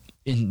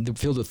 In the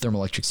field of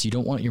thermoelectrics, you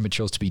don't want your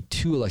materials to be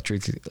too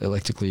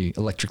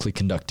electrically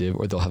conductive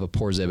or they'll have a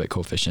poor Seebeck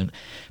coefficient,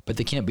 but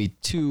they can't be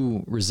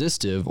too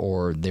resistive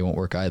or they won't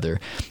work either.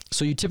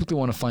 So you typically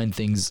want to find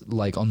things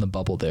like on the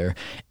bubble there.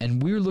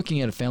 And we were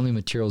looking at a family of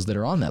materials that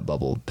are on that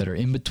bubble, that are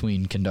in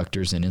between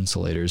conductors and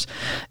insulators.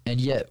 And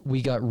yet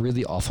we got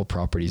really awful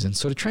properties. And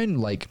so to try and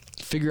like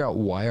figure out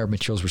why our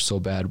materials were so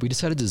bad, we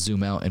decided to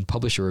zoom out and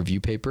publish a review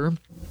paper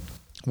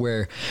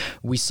where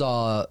we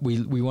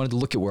wanted to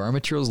look at where our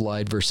materials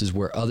lied versus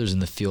where others in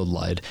the field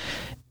lied.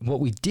 What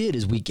we did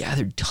is we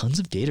gathered tons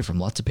of data from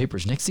lots of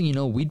papers. Next thing you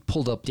know, we'd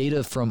pulled up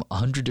data from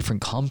 100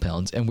 different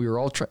compounds, and we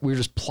were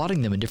just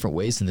plotting them in different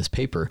ways in this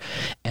paper.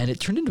 And it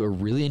turned into a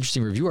really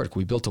interesting review article.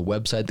 We built a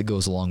website that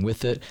goes along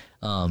with it.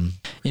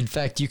 In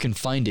fact, you can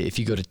find it if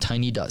you go to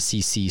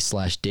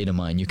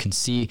tiny.cc/datamine. You can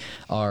see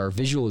our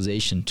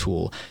visualization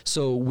tool.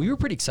 So we were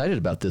pretty excited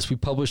about this. We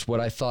published what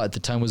I thought at the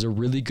time was a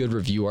really good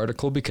review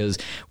article because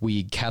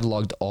we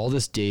cataloged all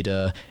this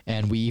data,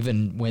 and we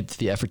even went to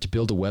the effort to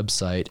build a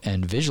website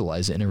and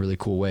visualize it in a really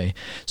cool way.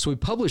 So we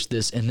published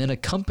this, and then a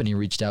company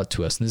reached out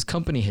to us, and this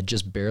company had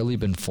just barely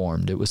been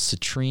formed. It was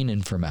Citrine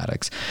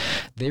Informatics.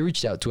 They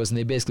reached out to us, and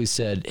they basically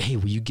said, hey,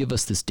 will you give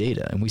us this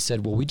data? And we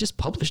said, well, we just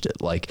published it.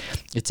 Like,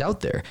 it's out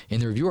there in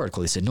the review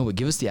article. They said, no, but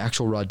give us the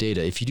actual raw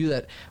data. If you do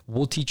that,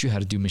 we'll teach you how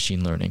to do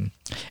machine learning.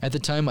 At the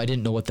time, I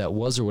didn't know what that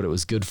was or what it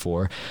was good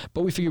for,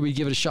 but we figured we'd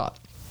give it a shot.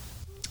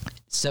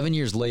 7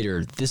 years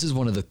later, this is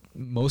one of the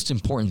most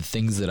important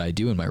things that I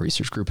do in my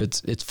research group.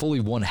 It's fully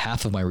one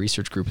half of my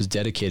research group is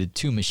dedicated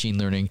to machine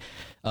learning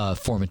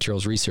for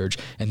materials research,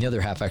 and the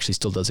other half actually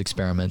still does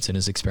experiments and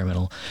is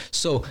experimental.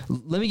 So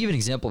let me give an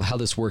example of how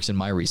this works in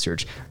my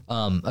research.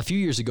 A few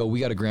years ago, we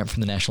got a grant from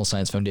the National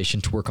Science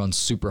Foundation to work on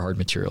super hard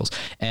materials.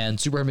 And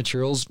super hard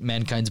materials,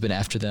 mankind's been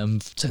after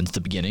them since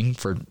the beginning.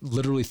 For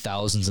literally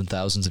thousands and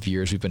thousands of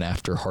years, we've been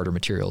after harder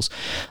materials.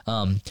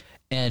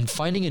 And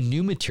finding a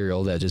new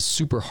material that is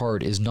super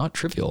hard is not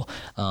trivial.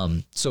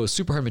 So a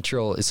super hard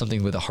material is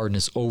something with a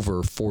hardness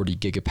over 40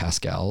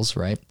 gigapascals,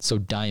 right? So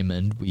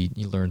diamond,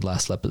 you learned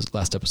last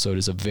episode,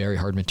 is a very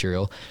hard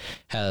material,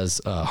 has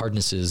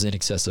hardnesses in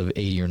excess of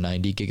 80 or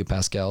 90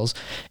 gigapascals.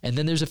 And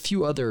then there's a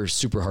few other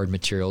super hard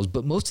materials,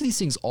 but most of these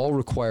things all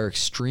require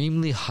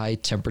extremely high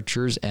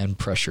temperatures and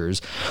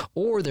pressures,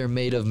 or they're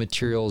made of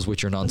materials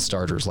which are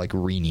non-starters like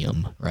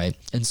rhenium, right?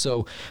 And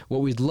so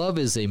what we'd love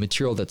is a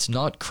material that's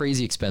not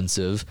crazy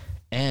expensive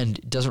and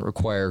doesn't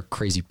require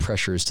crazy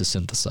pressures to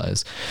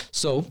synthesize.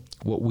 So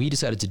what we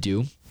decided to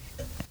do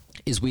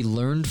is we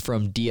learned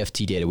from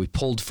DFT data. We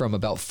pulled from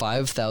about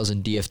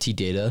 5,000 DFT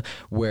data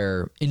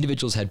where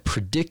individuals had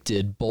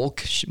predicted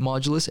bulk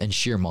modulus and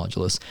shear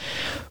modulus.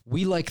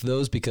 We like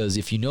those because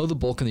if you know the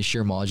bulk and the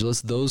shear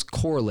modulus, those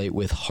correlate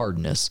with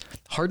hardness.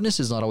 Hardness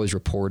is not always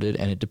reported,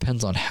 and it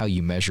depends on how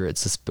you measure it.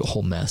 It's this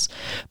whole mess.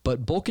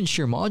 But bulk and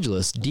shear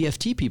modulus,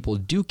 DFT people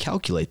do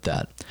calculate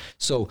that.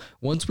 So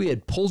once we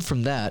had pulled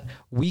from that,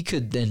 we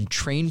could then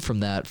train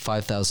from that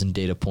 5,000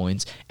 data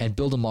points and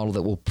build a model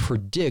that will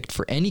predict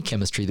for any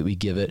chemistry that we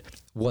give it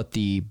what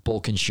the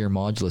bulk and shear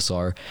modulus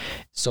are.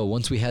 So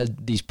once we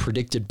had these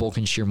predicted bulk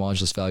and shear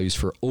modulus values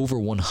for over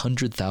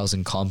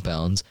 100,000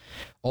 compounds,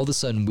 all of a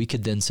sudden we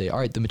could then say, all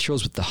right, the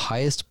materials with the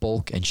highest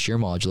bulk and shear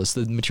modulus,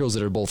 the materials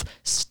that are both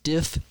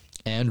stiff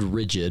and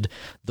rigid,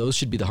 those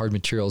should be the hard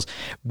materials.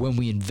 When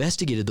we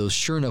investigated those,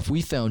 sure enough,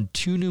 we found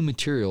two new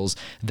materials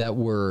that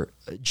were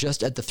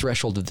just at the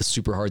threshold of the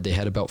super hard. They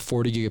had about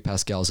 40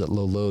 gigapascals at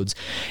low loads,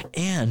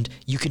 and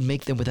you could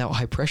make them without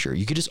high pressure.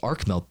 You could just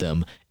arc melt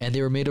them, and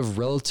they were made of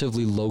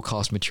relatively low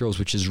cost materials,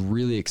 which is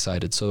really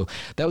excited. So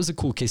that was a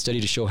cool case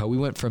study to show how we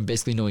went from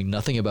basically knowing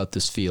nothing about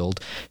this field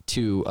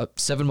to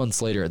 7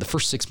 months later. The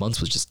first 6 months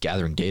was just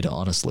gathering data,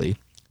 honestly.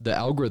 The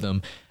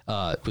algorithm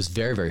was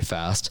very, very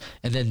fast.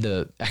 And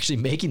then actually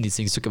making these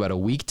things took about a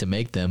week to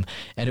make them.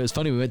 And it was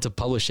funny, we went to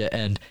publish it.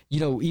 And,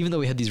 even though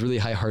we had these really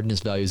high hardness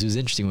values, it was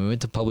interesting. When we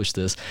went to publish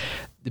this,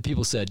 the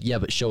people said, yeah,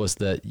 but show us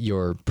that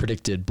your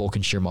predicted bulk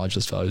and shear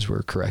modulus values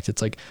were correct.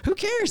 It's like, who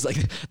cares?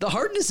 Like, the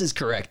hardness is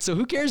correct. So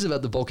who cares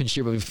about the bulk and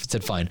shear? But we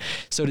said, fine.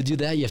 So to do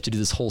that, you have to do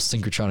this whole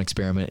synchrotron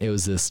experiment.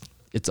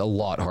 It's a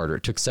lot harder.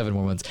 It took 7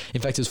 more months.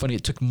 In fact, it was funny.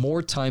 It took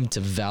more time to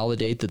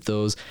validate that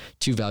those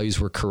two values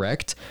were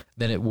correct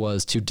than it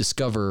was to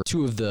discover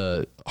two of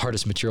the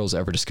hardest materials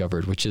ever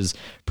discovered, which is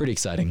pretty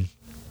exciting.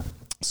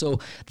 So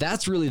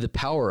that's really the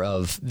power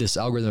of this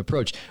algorithm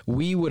approach.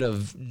 We would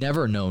have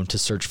never known to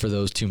search for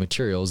those two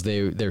materials.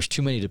 There's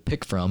too many to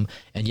pick from,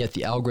 and yet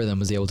the algorithm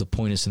was able to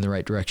point us in the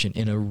right direction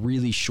in a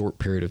really short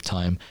period of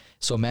time.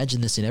 So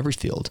imagine this in every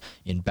field,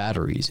 in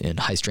batteries, in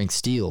high strength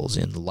steels,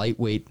 in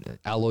lightweight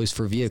alloys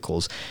for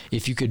vehicles.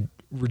 If you could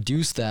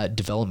reduce that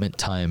development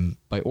time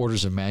by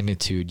orders of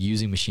magnitude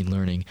using machine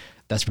learning,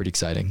 that's pretty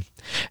exciting.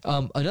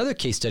 Another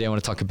case study I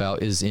want to talk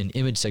about is in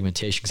image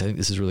segmentation, because I think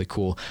this is really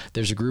cool.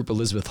 There's a group,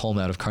 Elizabeth Holm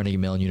out of Carnegie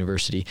Mellon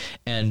University,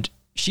 and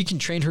she can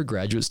train her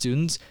graduate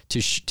students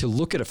to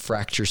look at a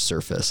fracture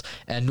surface.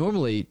 And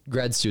normally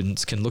grad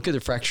students can look at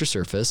the fracture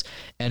surface,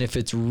 and if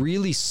it's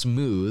really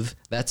smooth,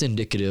 that's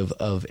indicative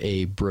of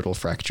a brittle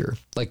fracture.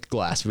 Like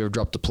glass, if you ever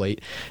dropped a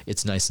plate,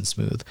 it's nice and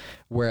smooth.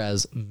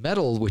 Whereas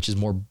metal, which is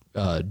more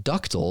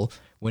ductile,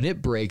 when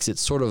it breaks,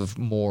 it's sort of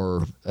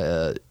more,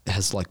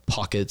 has like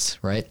pockets,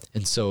 right?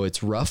 And so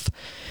it's rough.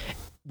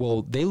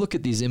 Well, they look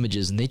at these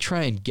images and they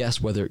try and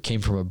guess whether it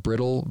came from a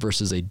brittle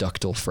versus a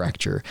ductile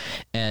fracture.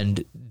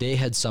 And they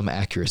had some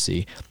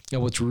accuracy.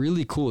 And what's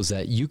really cool is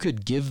that you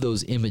could give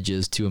those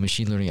images to a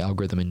machine learning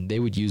algorithm, and they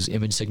would use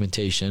image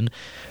segmentation,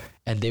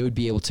 and they would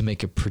be able to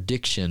make a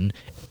prediction,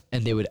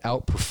 and they would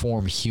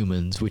outperform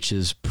humans, which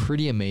is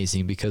pretty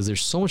amazing because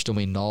there's so much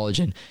domain knowledge,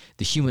 and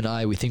the human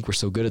eye, we think we're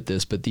so good at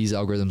this, but these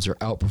algorithms are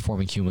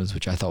outperforming humans,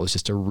 which I thought was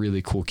just a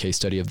really cool case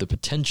study of the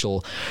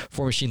potential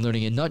for machine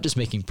learning, and not just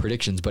making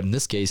predictions, but in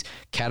this case,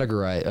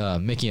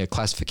 making a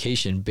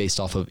classification based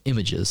off of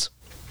images.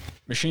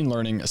 Machine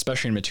learning,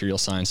 especially in material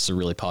science, is a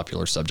really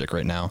popular subject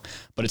right now,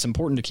 but it's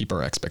important to keep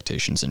our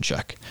expectations in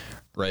check,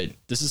 right?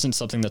 This isn't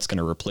something that's going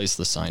to replace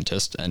the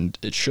scientist, and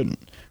it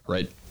shouldn't,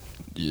 right?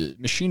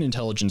 Machine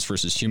intelligence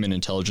versus human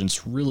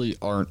intelligence really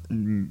aren't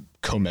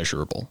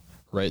commeasurable,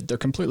 right? They're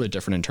completely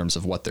different in terms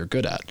of what they're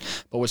good at.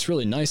 But what's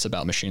really nice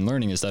about machine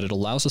learning is that it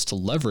allows us to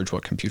leverage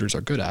what computers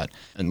are good at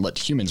and let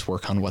humans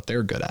work on what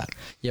they're good at.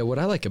 Yeah, what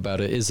I like about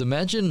it is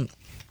imagine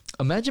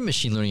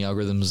machine learning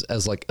algorithms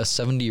as like a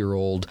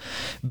 70-year-old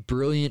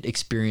brilliant,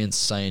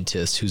 experienced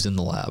scientist who's in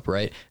the lab,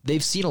 right?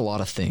 They've seen a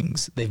lot of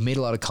things. They've made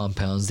a lot of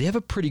compounds. They have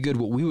a pretty good,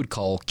 what we would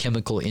call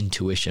chemical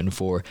intuition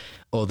for,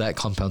 oh, that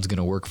compound's going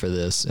to work for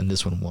this and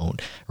this one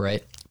won't,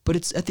 right? But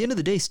it's at the end of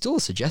the day still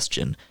a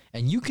suggestion.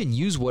 And you can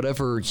use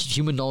whatever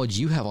human knowledge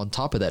you have on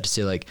top of that to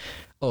say like,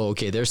 oh,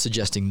 okay, they're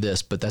suggesting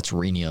this, but that's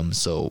rhenium,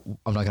 so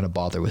I'm not going to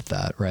bother with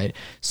that, right?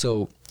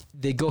 So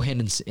they go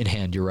hand in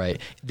hand, you're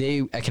right.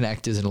 They can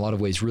act as, in a lot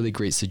of ways, really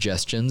great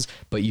suggestions,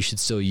 but you should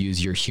still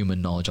use your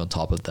human knowledge on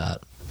top of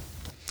that.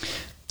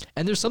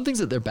 And there's some things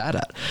that they're bad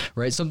at,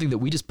 right? Something that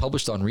we just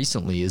published on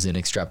recently is in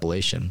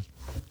extrapolation.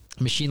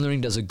 Machine learning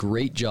does a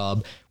great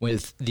job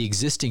with the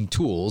existing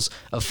tools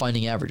of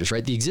finding averages,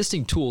 right? The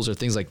existing tools are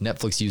things like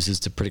Netflix uses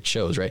to predict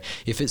shows, right?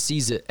 If it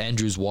sees that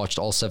Andrew's watched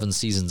all 7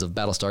 seasons of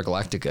Battlestar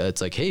Galactica,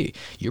 it's like, hey,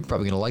 you're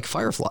probably going to like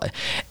Firefly.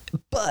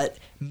 But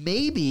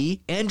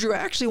maybe Andrew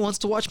actually wants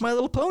to watch My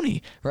Little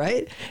Pony,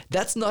 right?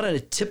 That's not a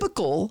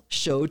typical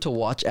show to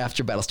watch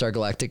after Battlestar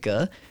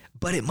Galactica,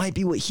 but it might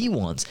be what he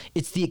wants.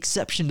 It's the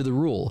exception to the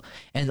rule.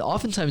 And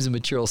oftentimes in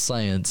material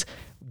science,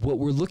 what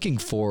we're looking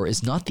for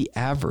is not the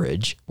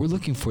average. We're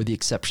looking for the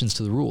exceptions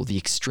to the rule, the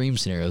extreme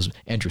scenarios.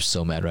 Andrew's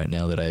so mad right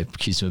now that I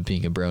accused him of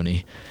being a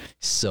brony.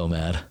 So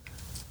mad.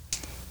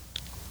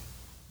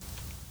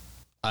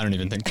 I don't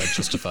even think that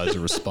justifies a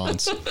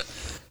response.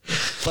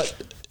 But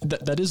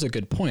that is a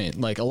good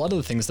point. Like a lot of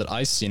the things that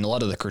I see and a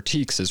lot of the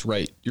critiques is,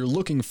 right, you're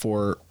looking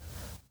for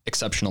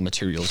exceptional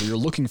materials, or you're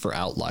looking for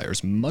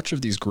outliers. Much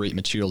of these great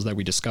materials that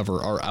we discover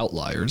are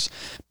outliers,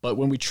 but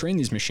when we train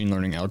these machine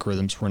learning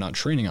algorithms, we're not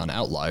training on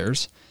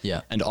outliers.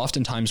 Yeah. And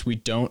oftentimes we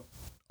don't.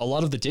 A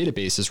lot of the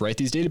databases, right?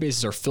 These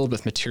databases are filled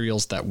with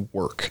materials that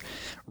work.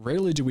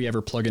 Rarely do we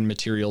ever plug in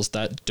materials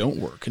that don't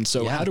work. And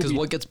so how do we...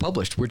 what gets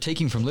published? We're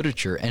taking from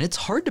literature, and it's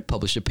hard to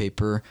publish a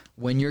paper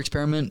when your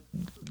experiment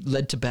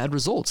led to bad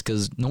results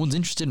because no one's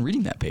interested in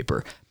reading that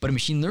paper. But a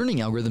machine learning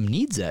algorithm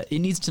needs that. It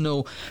needs to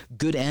know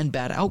good and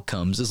bad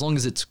outcomes as long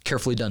as it's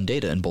carefully done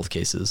data in both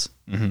cases.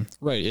 Mm-hmm.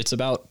 Right. It's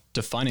about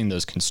defining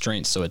those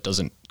constraints so it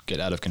doesn't get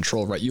out of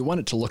control, right? You want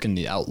it to look in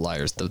the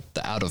outliers, the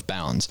out of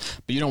bounds,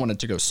 but you don't want it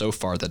to go so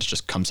far that it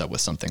just comes up with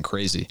something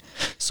crazy.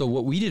 So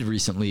what we did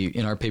recently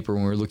in our paper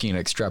when we were looking at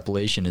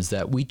extrapolation is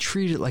that we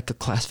treated it like a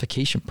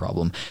classification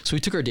problem. So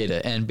we took our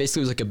data and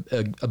basically it was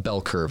like a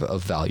bell curve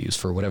of values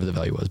for whatever the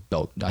value was.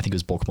 I think it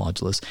was bulk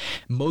modulus.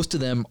 Most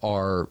of them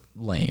are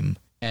lame.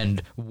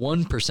 And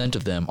 1%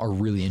 of them are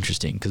really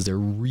interesting because they're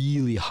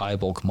really high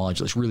bulk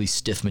modulus, really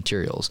stiff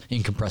materials,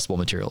 incompressible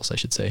materials, I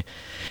should say.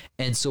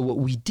 And so what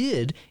we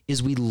did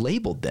is we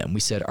labeled them.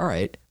 We said, all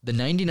right, the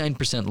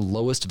 99%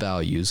 lowest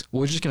values,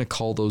 we're just going to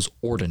call those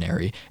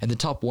ordinary. And the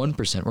top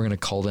 1%, we're going to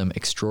call them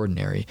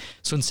extraordinary.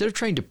 So instead of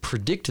trying to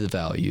predict the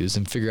values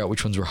and figure out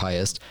which ones were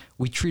highest,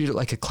 we treated it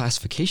like a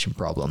classification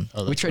problem.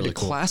 We tried to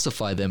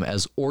classify them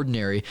as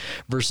ordinary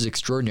versus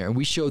extraordinary. And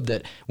we showed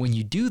that when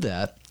you do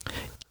that,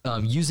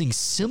 using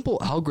simple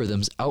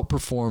algorithms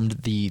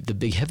outperformed the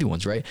big heavy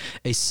ones, right?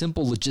 A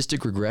simple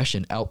logistic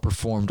regression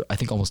outperformed, I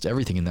think, almost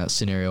everything in that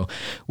scenario,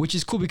 which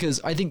is cool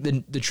because I think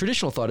the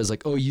traditional thought is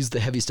like, oh, use the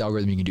heaviest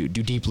algorithm you can do.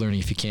 Do deep learning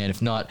if you can.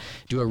 If not,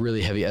 do a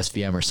really heavy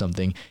SVM or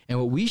something. And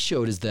what we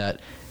showed is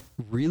that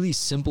really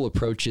simple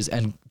approaches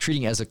and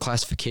treating it as a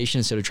classification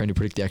instead of trying to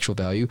predict the actual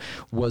value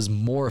was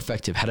more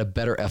effective, had a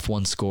better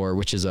F1 score,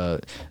 which is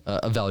a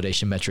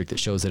validation metric that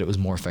shows that it was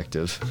more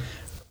effective.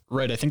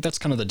 Right. I think that's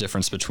kind of the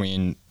difference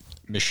between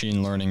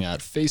machine learning at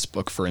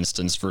Facebook, for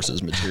instance,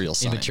 versus material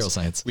science. In material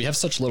science. We have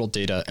such little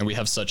data and we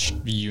have such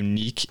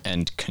unique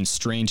and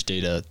constrained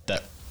data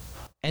that...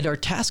 And our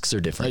tasks are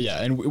different.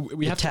 Yeah, and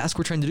we have the task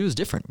we're trying to do is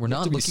different. We're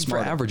not looking for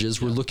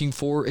averages. We're looking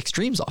for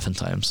extremes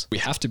oftentimes. We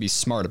have to be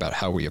smart about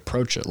how we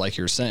approach it, like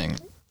you're saying.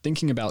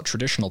 Thinking about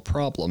traditional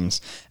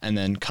problems and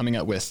then coming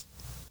up with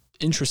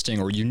interesting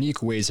or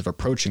unique ways of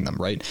approaching them,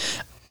 right?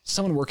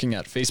 Someone working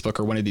at Facebook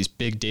or one of these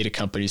big data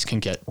companies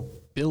can get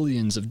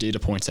billions of data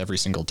points every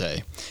single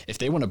day. If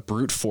they want to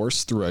brute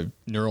force through a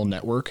neural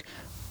network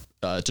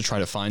to try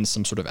to find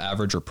some sort of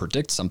average or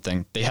predict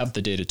something, they have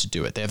the data to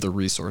do it. They have the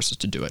resources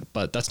to do it.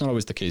 But that's not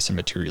always the case in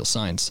material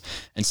science.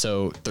 And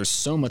so there's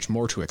so much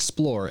more to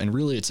explore. And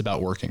really, it's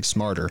about working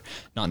smarter,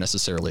 not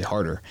necessarily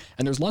harder.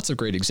 And there's lots of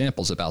great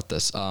examples about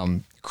this.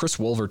 Chris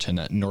Wolverton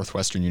at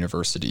Northwestern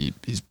University,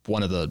 he's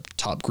one of the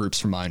top groups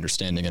from my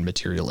understanding in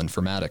material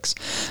informatics.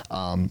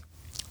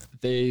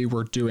 They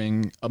were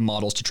doing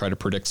models to try to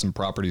predict some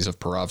properties of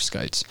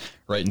perovskites,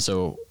 right? And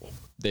so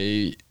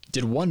they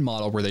did one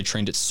model where they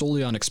trained it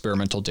solely on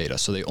experimental data.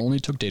 So they only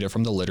took data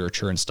from the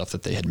literature and stuff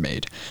that they had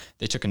made.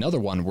 They took another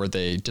one where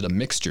they did a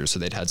mixture. So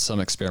they'd had some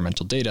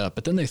experimental data,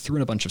 but then they threw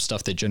in a bunch of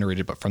stuff they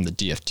generated, but from the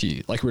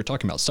DFT, like we were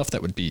talking about, stuff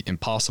that would be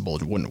impossible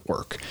and wouldn't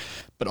work,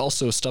 but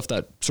also stuff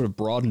that sort of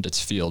broadened its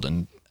field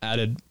and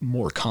added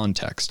more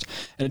context.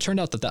 And it turned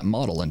out that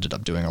model ended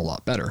up doing a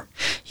lot better.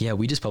 Yeah,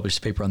 we just published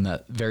a paper on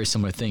that very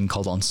similar thing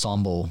called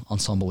ensemble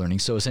learning.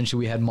 So essentially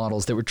we had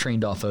models that were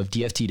trained off of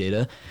DFT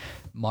data,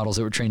 models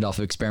that were trained off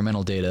of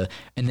experimental data,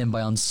 and then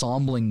by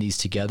ensembling these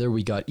together,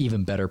 we got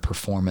even better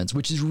performance,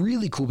 which is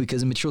really cool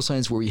because in material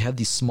science where we have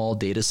these small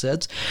data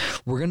sets,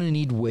 we're going to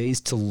need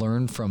ways to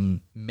learn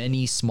from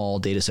many small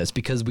data sets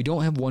because we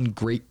don't have one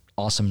great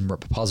awesome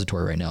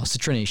repository right now.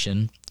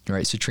 Citrination,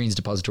 right? Citrine's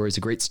depository is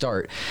a great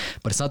start,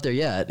 but it's not there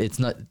yet. It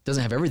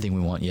doesn't have everything we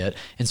want yet.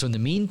 And so in the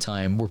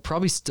meantime, we're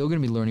probably still going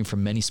to be learning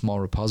from many small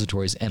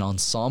repositories, and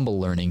ensemble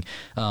learning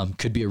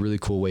could be a really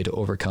cool way to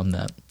overcome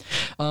that.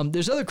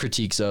 There's other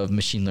critiques of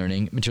machine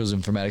learning, materials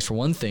informatics. For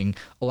one thing,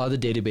 a lot of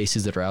the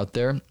databases that are out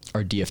there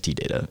are DFT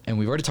data. And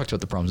we've already talked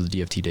about the problems with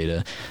the DFT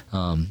data.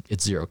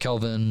 It's 0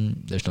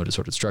 Kelvin. There's no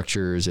disordered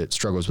structures. It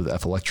struggles with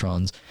F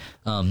electrons.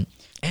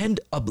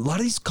 And a lot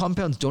of these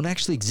compounds don't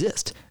actually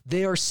exist.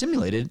 They are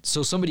simulated,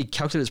 so somebody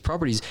calculated its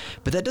properties,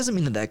 but that doesn't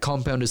mean that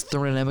compound is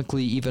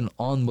thermodynamically even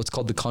on what's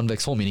called the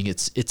convex hull, meaning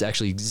it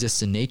actually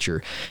exists in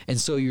nature. And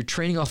so you're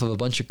training off of a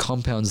bunch of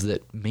compounds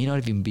that may not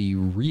even be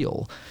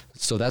real.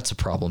 So that's a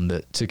problem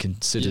to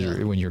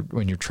consider when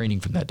you're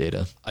training from that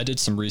data. I did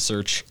some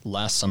research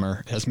last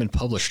summer. It hasn't been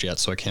published yet,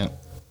 so I can't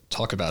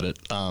talk about it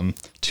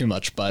too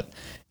much, but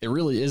it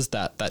really is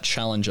that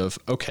challenge of,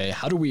 okay,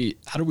 how do we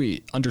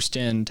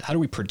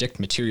predict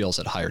materials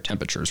at higher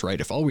temperatures, right?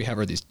 If all we have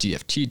are these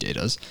DFT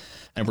datas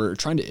and we're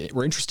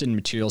interested in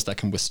materials that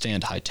can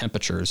withstand high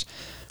temperatures,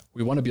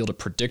 we want to be able to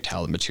predict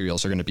how the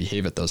materials are going to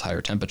behave at those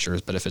higher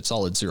temperatures. But if it's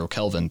all at 0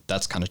 Kelvin,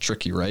 that's kind of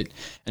tricky, right?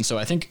 And so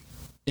I think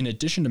in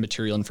addition to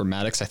material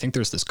informatics, I think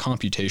there's this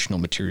computational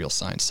material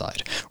science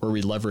side where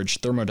we leverage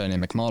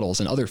thermodynamic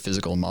models and other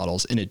physical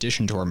models in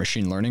addition to our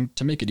machine learning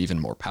to make it even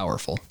more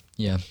powerful.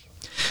 Yeah.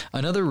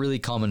 Another really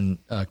common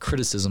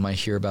criticism I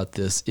hear about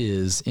this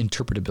is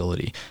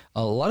interpretability.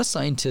 A lot of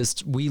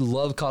scientists, we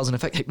love cause and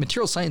effect. Hey,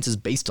 material science is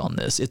based on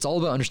this. It's all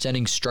about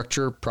understanding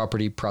structure,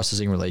 property,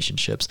 processing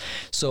relationships.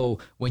 So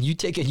when you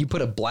take it, you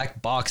put a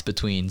black box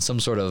between some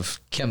sort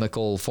of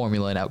chemical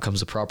formula and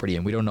outcomes of property,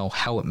 and we don't know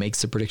how it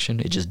makes the prediction,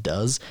 it just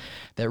does.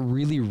 That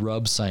really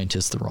rubs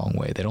scientists the wrong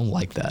way. They don't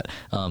like that.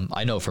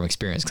 I know from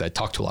experience because I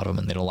talk to a lot of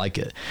them and they don't like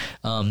it.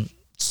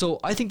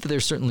 So I think that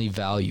there's certainly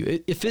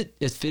value. If it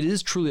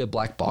is truly a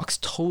black box,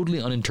 totally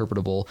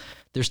uninterpretable,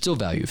 there's still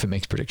value if it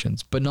makes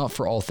predictions, but not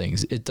for all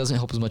things. It doesn't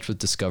help as much with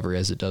discovery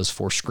as it does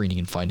for screening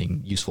and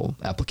finding useful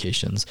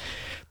applications.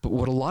 But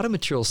what a lot of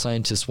material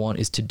scientists want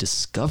is to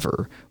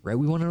discover, right?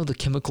 We want to know the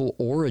chemical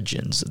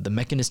origins, the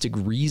mechanistic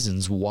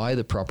reasons why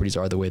the properties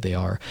are the way they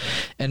are.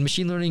 And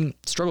machine learning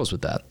struggles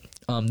with that.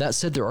 That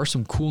said, there are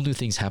some cool new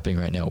things happening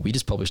right now. We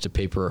just published a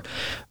paper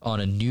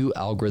on a new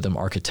algorithm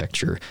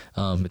architecture.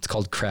 It's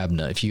called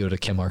CrabNet. If you go to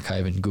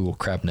ChemArchive and Google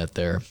CrabNet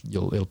there,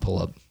 it'll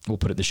pull up. We'll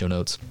put it in the show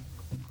notes.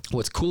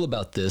 What's cool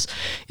about this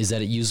is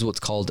that it uses what's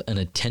called an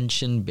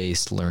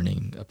attention-based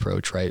learning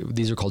approach, right?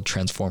 These are called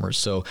transformers.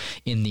 So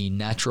in the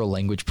natural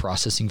language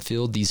processing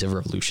field, these have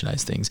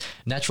revolutionized things.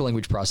 Natural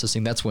language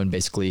processing, that's when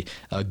basically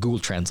Google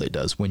Translate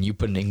does. When you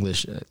put an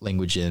English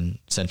language in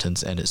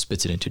sentence and it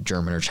spits it into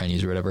German or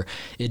Chinese or whatever,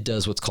 it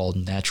does what's called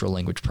natural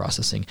language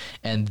processing.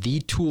 And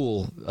the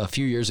tool a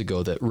few years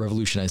ago that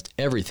revolutionized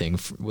everything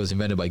was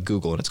invented by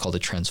Google, and it's called a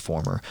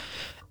transformer.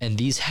 And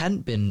these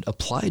hadn't been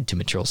applied to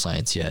material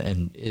science yet.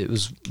 And it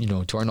was,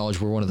 to our knowledge,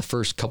 we're one of the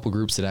first couple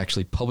groups that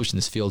actually published in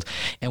this field.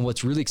 And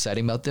what's really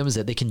exciting about them is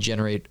that they can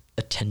generate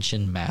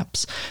attention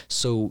maps.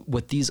 So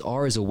what these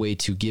are is a way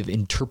to give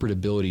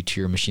interpretability to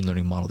your machine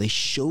learning model. They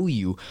show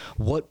you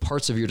what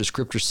parts of your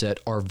descriptor set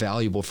are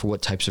valuable for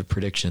what types of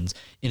predictions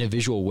in a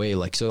visual way.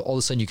 Like, so all of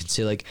a sudden you can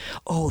say like,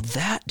 oh,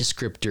 that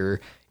descriptor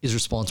is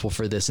responsible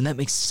for this. And that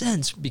makes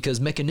sense because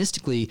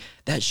mechanistically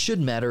that should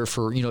matter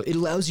for, it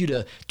allows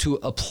you to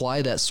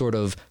apply that sort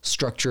of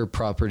structure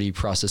property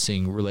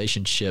processing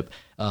relationship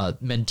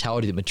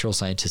mentality that material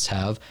scientists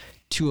have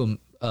to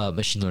a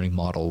machine learning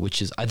model,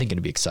 which is, I think, going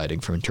to be exciting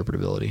for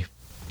interpretability.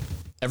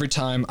 Every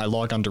time I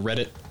log onto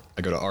Reddit,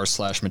 I go to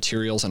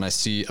r/materials and I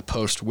see a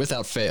post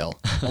without fail,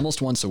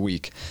 almost once a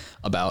week,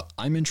 about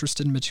I'm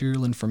interested in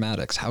material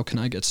informatics. How can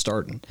I get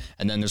started?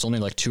 And then there's only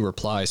like 2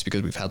 replies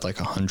because we've had like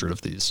 100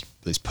 of these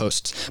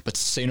posts. But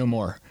say no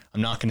more.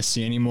 I'm not going to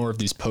see any more of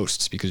these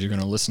posts because you're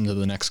going to listen to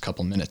the next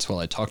couple minutes while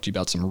I talk to you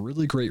about some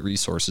really great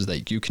resources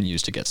that you can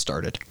use to get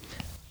started.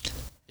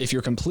 If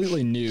you're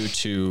completely new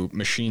to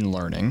machine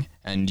learning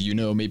and you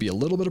know maybe a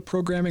little bit of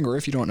programming, or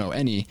if you don't know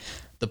any,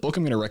 the book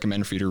I'm going to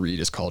recommend for you to read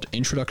is called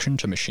Introduction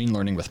to Machine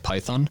Learning with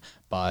Python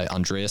by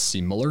Andreas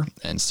C. Muller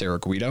and Sarah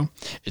Guido.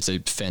 It's a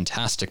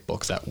fantastic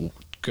book that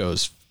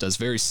does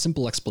very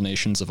simple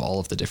explanations of all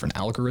of the different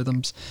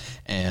algorithms,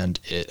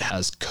 and it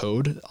has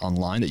code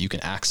online that you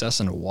can access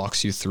and it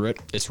walks you through it.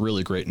 It's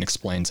really great and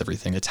explains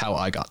everything. It's how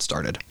I got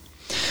started.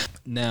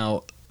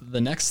 Now,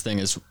 the next thing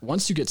is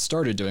once you get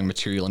started doing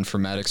material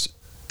informatics,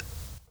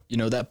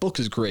 that book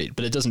is great,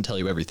 but it doesn't tell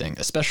you everything,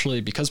 especially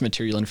because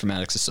material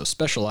informatics is so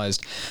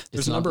specialized.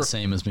 It's not the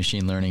same as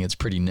machine learning. It's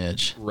pretty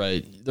niche.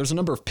 Right. There's a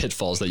number of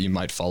pitfalls that you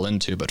might fall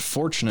into, but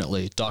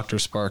fortunately, Dr.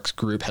 Sparks'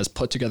 group has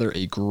put together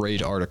a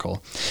great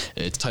article.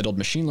 It's titled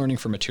Machine Learning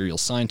for Material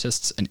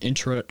Scientists, an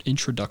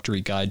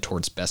Introductory Guide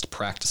Towards Best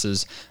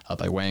Practices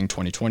by Wang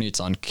 2020. It's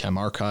on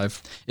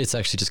ChemArchive. It's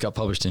actually just got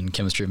published in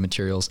Chemistry of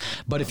Materials.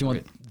 But if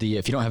you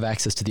don't have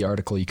access to the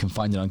article, you can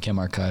find it on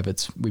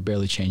ChemArchive. We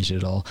barely changed it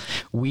at all.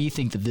 We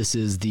think that this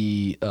is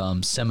the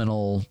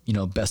seminal,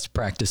 best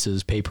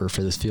practices paper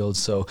for this field.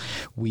 So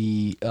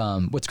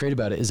what's great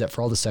about it is that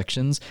for all the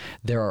sections,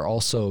 there are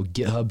also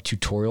GitHub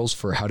tutorials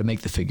for how to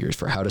make the figures,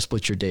 for how to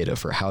split your data,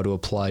 for how to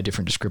apply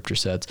different descriptor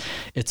sets.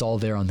 It's all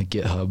there on the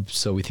GitHub.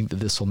 So we think that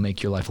this will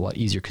make your life a lot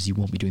easier because you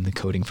won't be doing the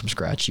coding from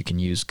scratch. You can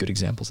use good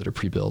examples that are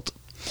pre-built.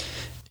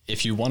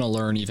 If you want to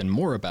learn even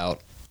more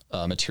about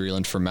material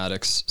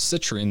informatics,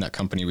 Citrine, that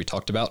company we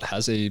talked about,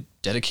 has a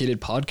dedicated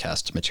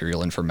podcast to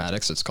material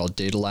informatics. It's called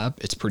Data Lab.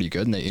 It's pretty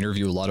good, and they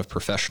interview a lot of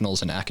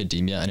professionals in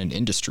academia and in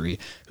industry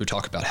who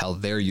talk about how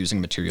they're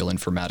using material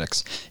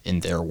informatics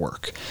in their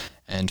work.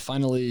 And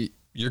finally,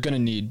 you're going to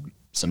need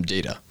some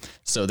data.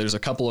 So there's a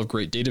couple of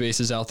great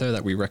databases out there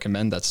that we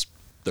recommend.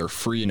 They're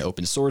free and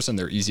open source, and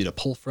they're easy to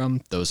pull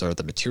from. Those are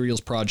the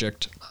Materials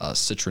Project,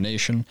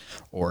 Citrination,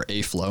 or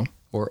Aflow.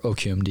 Or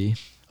OQMD.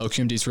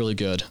 OQMD is really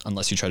good,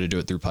 unless you try to do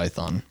it through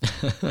Python.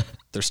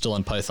 They're still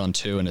on Python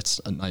too, and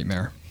it's a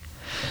nightmare.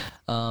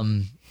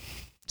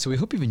 So we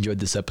hope you've enjoyed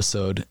this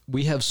episode.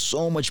 We have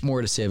so much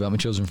more to say about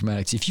materials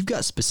informatics. If you've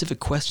got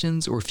specific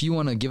questions or if you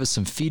want to give us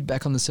some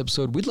feedback on this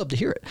episode, we'd love to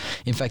hear it.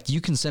 In fact,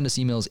 you can send us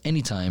emails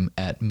anytime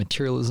at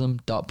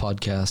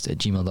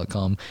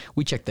materialism.podcast@gmail.com.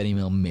 We check that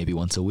email maybe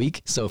once a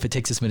week. So if it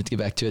takes us a minute to get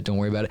back to it, don't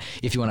worry about it.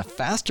 If you want a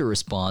faster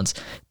response,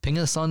 ping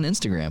us on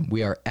Instagram.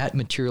 We are at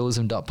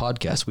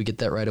materialism.podcast. We get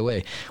that right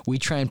away. We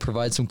try and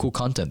provide some cool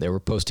content there. We're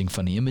posting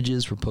funny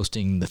images. We're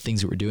posting the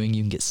things that we're doing.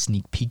 You can get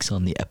sneak peeks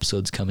on the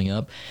episodes coming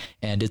up.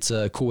 And it's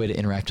a cool way to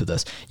interact with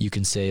us. You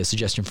can say a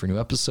suggestion for a new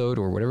episode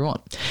or whatever you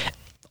want.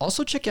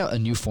 Also, check out a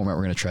new format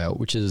we're going to try out,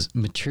 which is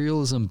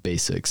Materialism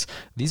Basics.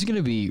 These are going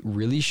to be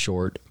really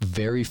short,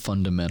 very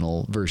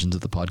fundamental versions of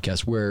the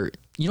podcast where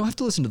you don't have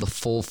to listen to the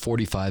full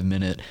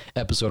 45-minute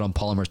episode on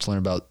polymers to learn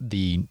about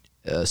the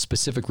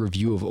specific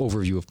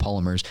overview of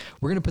polymers.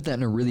 We're going to put that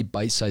in a really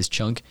bite-sized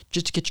chunk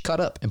just to get you caught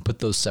up and put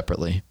those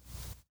separately.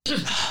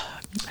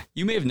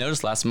 You may have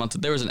noticed last month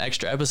that there was an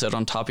extra episode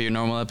on top of your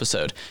normal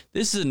episode.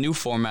 This is a new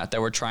format that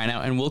we're trying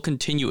out and will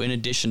continue in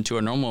addition to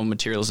our normal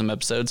materialism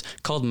episodes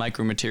called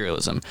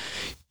micromaterialism.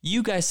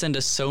 You guys send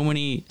us so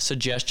many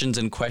suggestions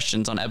and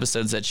questions on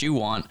episodes that you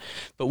want,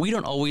 but we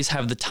don't always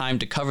have the time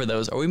to cover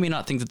those, or we may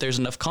not think that there's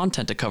enough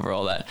content to cover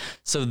all that.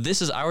 So this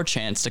is our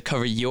chance to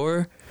cover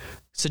your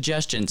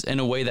suggestions in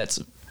a way that's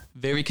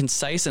very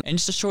concise and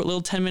just a short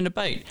little 10-minute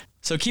bite.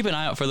 So keep an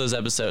eye out for those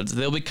episodes.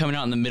 They'll be coming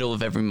out in the middle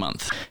of every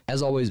month.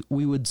 As always,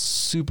 we would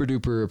super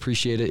duper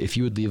appreciate it if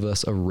you would leave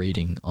us a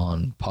rating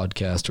on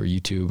podcast or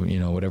YouTube,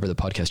 whatever the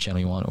podcast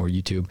channel you want, or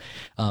YouTube.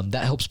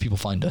 That helps people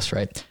find us,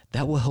 right?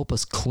 That will help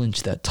us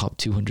clinch that top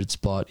 200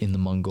 spot in the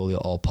Mongolia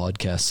All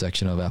Podcast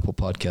section of Apple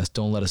Podcasts.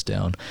 Don't let us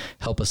down.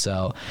 Help us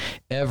out.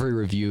 Every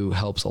review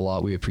helps a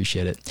lot. We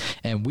appreciate it.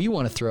 And we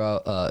want to throw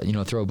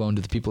a bone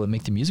to the people that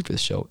make the music for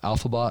this show.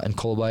 Alphabot and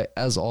Kolobyte,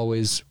 as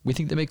always, we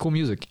think they make cool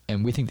music,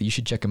 and we think that you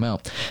should check them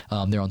out.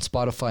 They're on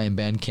Spotify and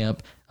Bandcamp,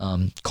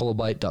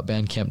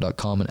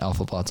 Kolobyte.bandcamp.com, and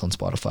Alphabot's on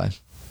Spotify.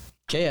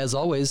 Okay, as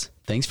always,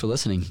 thanks for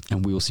listening,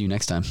 and we will see you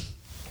next time.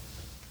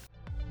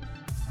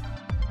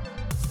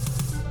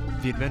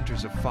 The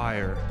inventors of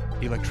fire,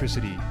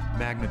 electricity,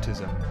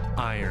 magnetism,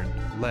 iron,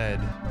 lead,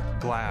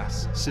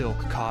 glass, silk,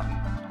 cotton,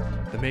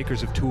 the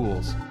makers of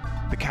tools,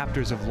 the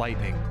captors of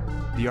lightning,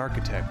 the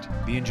architect,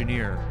 the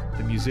engineer,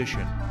 the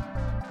musician,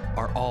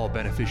 are all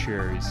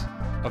beneficiaries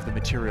of the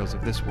materials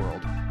of this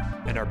world,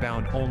 and are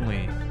bound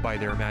only by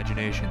their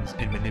imaginations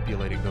in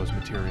manipulating those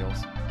materials.